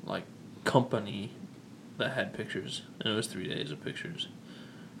 like, company that had pictures. And it was 3 days of pictures.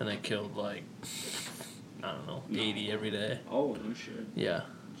 And they killed, like, I don't know, 80 every day. Oh, no shit. Yeah.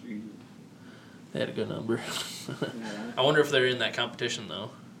 Jesus. They had a good number. Yeah, I wonder if they're in that competition,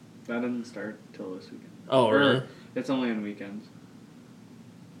 though. that doesn't start till this weekend. Oh, really? It's only on weekends.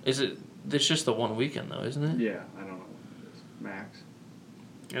 Is it? It's just the one weekend, though, isn't it? Yeah, I don't know what it is. Max.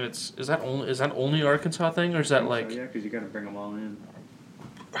 And is that only Arkansas thing, or is that like? So, yeah, because you got to bring them all in.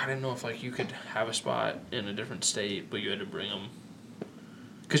 I didn't know if like you could have a spot in a different state, but you had to bring them.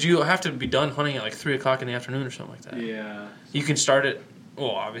 Because you have to be done hunting at like 3:00 in the afternoon or something like that. Yeah. You can start it.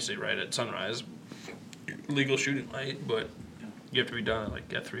 Well, obviously, right at sunrise, legal shooting light, but you have to be done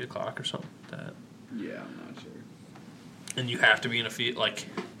at 3:00 or something like that. Yeah, I'm not sure. And you have to be in a field like.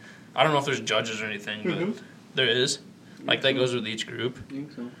 I don't know if there's judges or anything, but there is. Like that goes with each group. I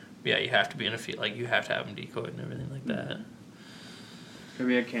think so. Yeah, you have to be in a field. Like you have to have them decoyed and everything like that. Could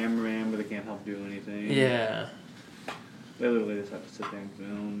be a cameraman, but they can't help do anything. Yeah. They literally just have to sit there and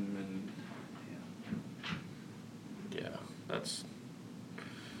film and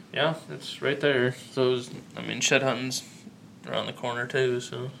Yeah, it's right there. Shed hunting's around the corner too,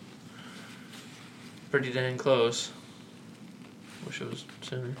 so pretty dang close. Wish it was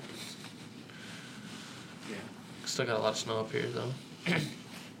sooner. Yeah. Still got a lot of snow up here though.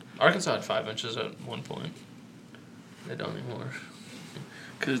 Arkansas had 5 inches at one point. They don't anymore.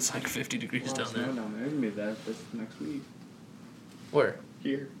 Because it's like 50 degrees down there. Snow down there. It's gonna be that this next week. Where?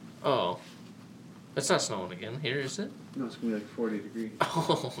 Here. Oh. It's not snowing again here, is it? No, it's gonna be like 40 degrees.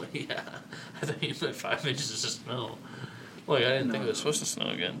 Oh, yeah. I thought you meant 5 inches of snow. Well, I didn't think it was supposed to snow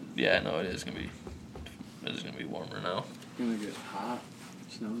again. Yeah, no, it is gonna be warmer now. It's gonna get hot.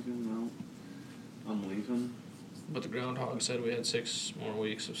 Snow's gonna melt. I'm leaving. But the groundhog said we had 6 more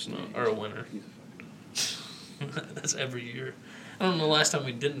weeks of snow, or a winter. He's a fucking That's every year. I don't know the last time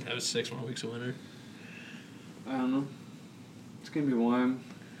we didn't have 6 more weeks of winter. I don't know. It's gonna be warm.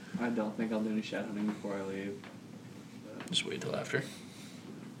 I don't think I'll do any shed hunting before I leave. Just wait till after.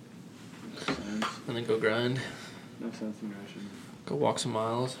 No sense. And then go grind. No sense in rushing. Go walk some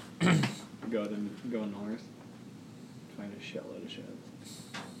miles. Go north. Find a shitload of sheds.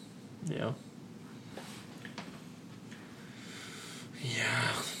 Yeah.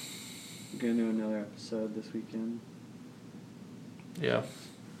 Yeah. Gonna do another episode this weekend. Yeah.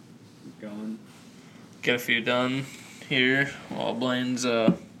 Keep going. Get a few done here while Blaine's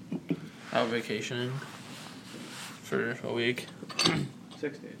out vacationing for a week.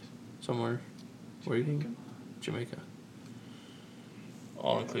 6 days. Somewhere. Where are you going? Jamaica.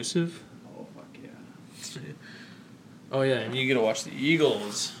 All inclusive? Oh, fuck yeah. Oh, yeah, and you get to watch the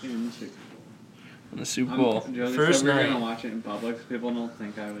Eagles In the Super Bowl. in the Super Bowl. Josie First said we were night. going to watch it in public so people don't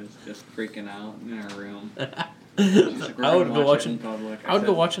think I was just freaking out in our room. She's like, I would go watch it in it. public. I would said,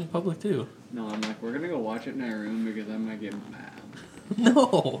 go watch it in public, too. No, I'm like, we're going to go watch it in our room because I might get mad.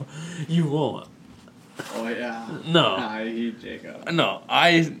 No, you won't. Oh, yeah. No. I hate Jacob. No,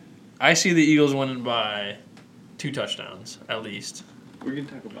 I see the Eagles winning by 2 touchdowns, at least. We can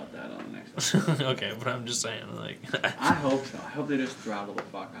talk about that on the next episode. Okay, but I'm just saying, like... I hope so. I hope they just throttle the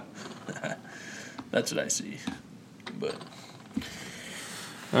fuck out of him. That's what I see. But...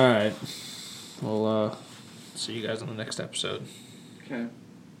 Alright. We'll, see you guys on the next episode. Okay.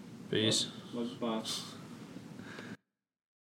 Peace. Love the boss.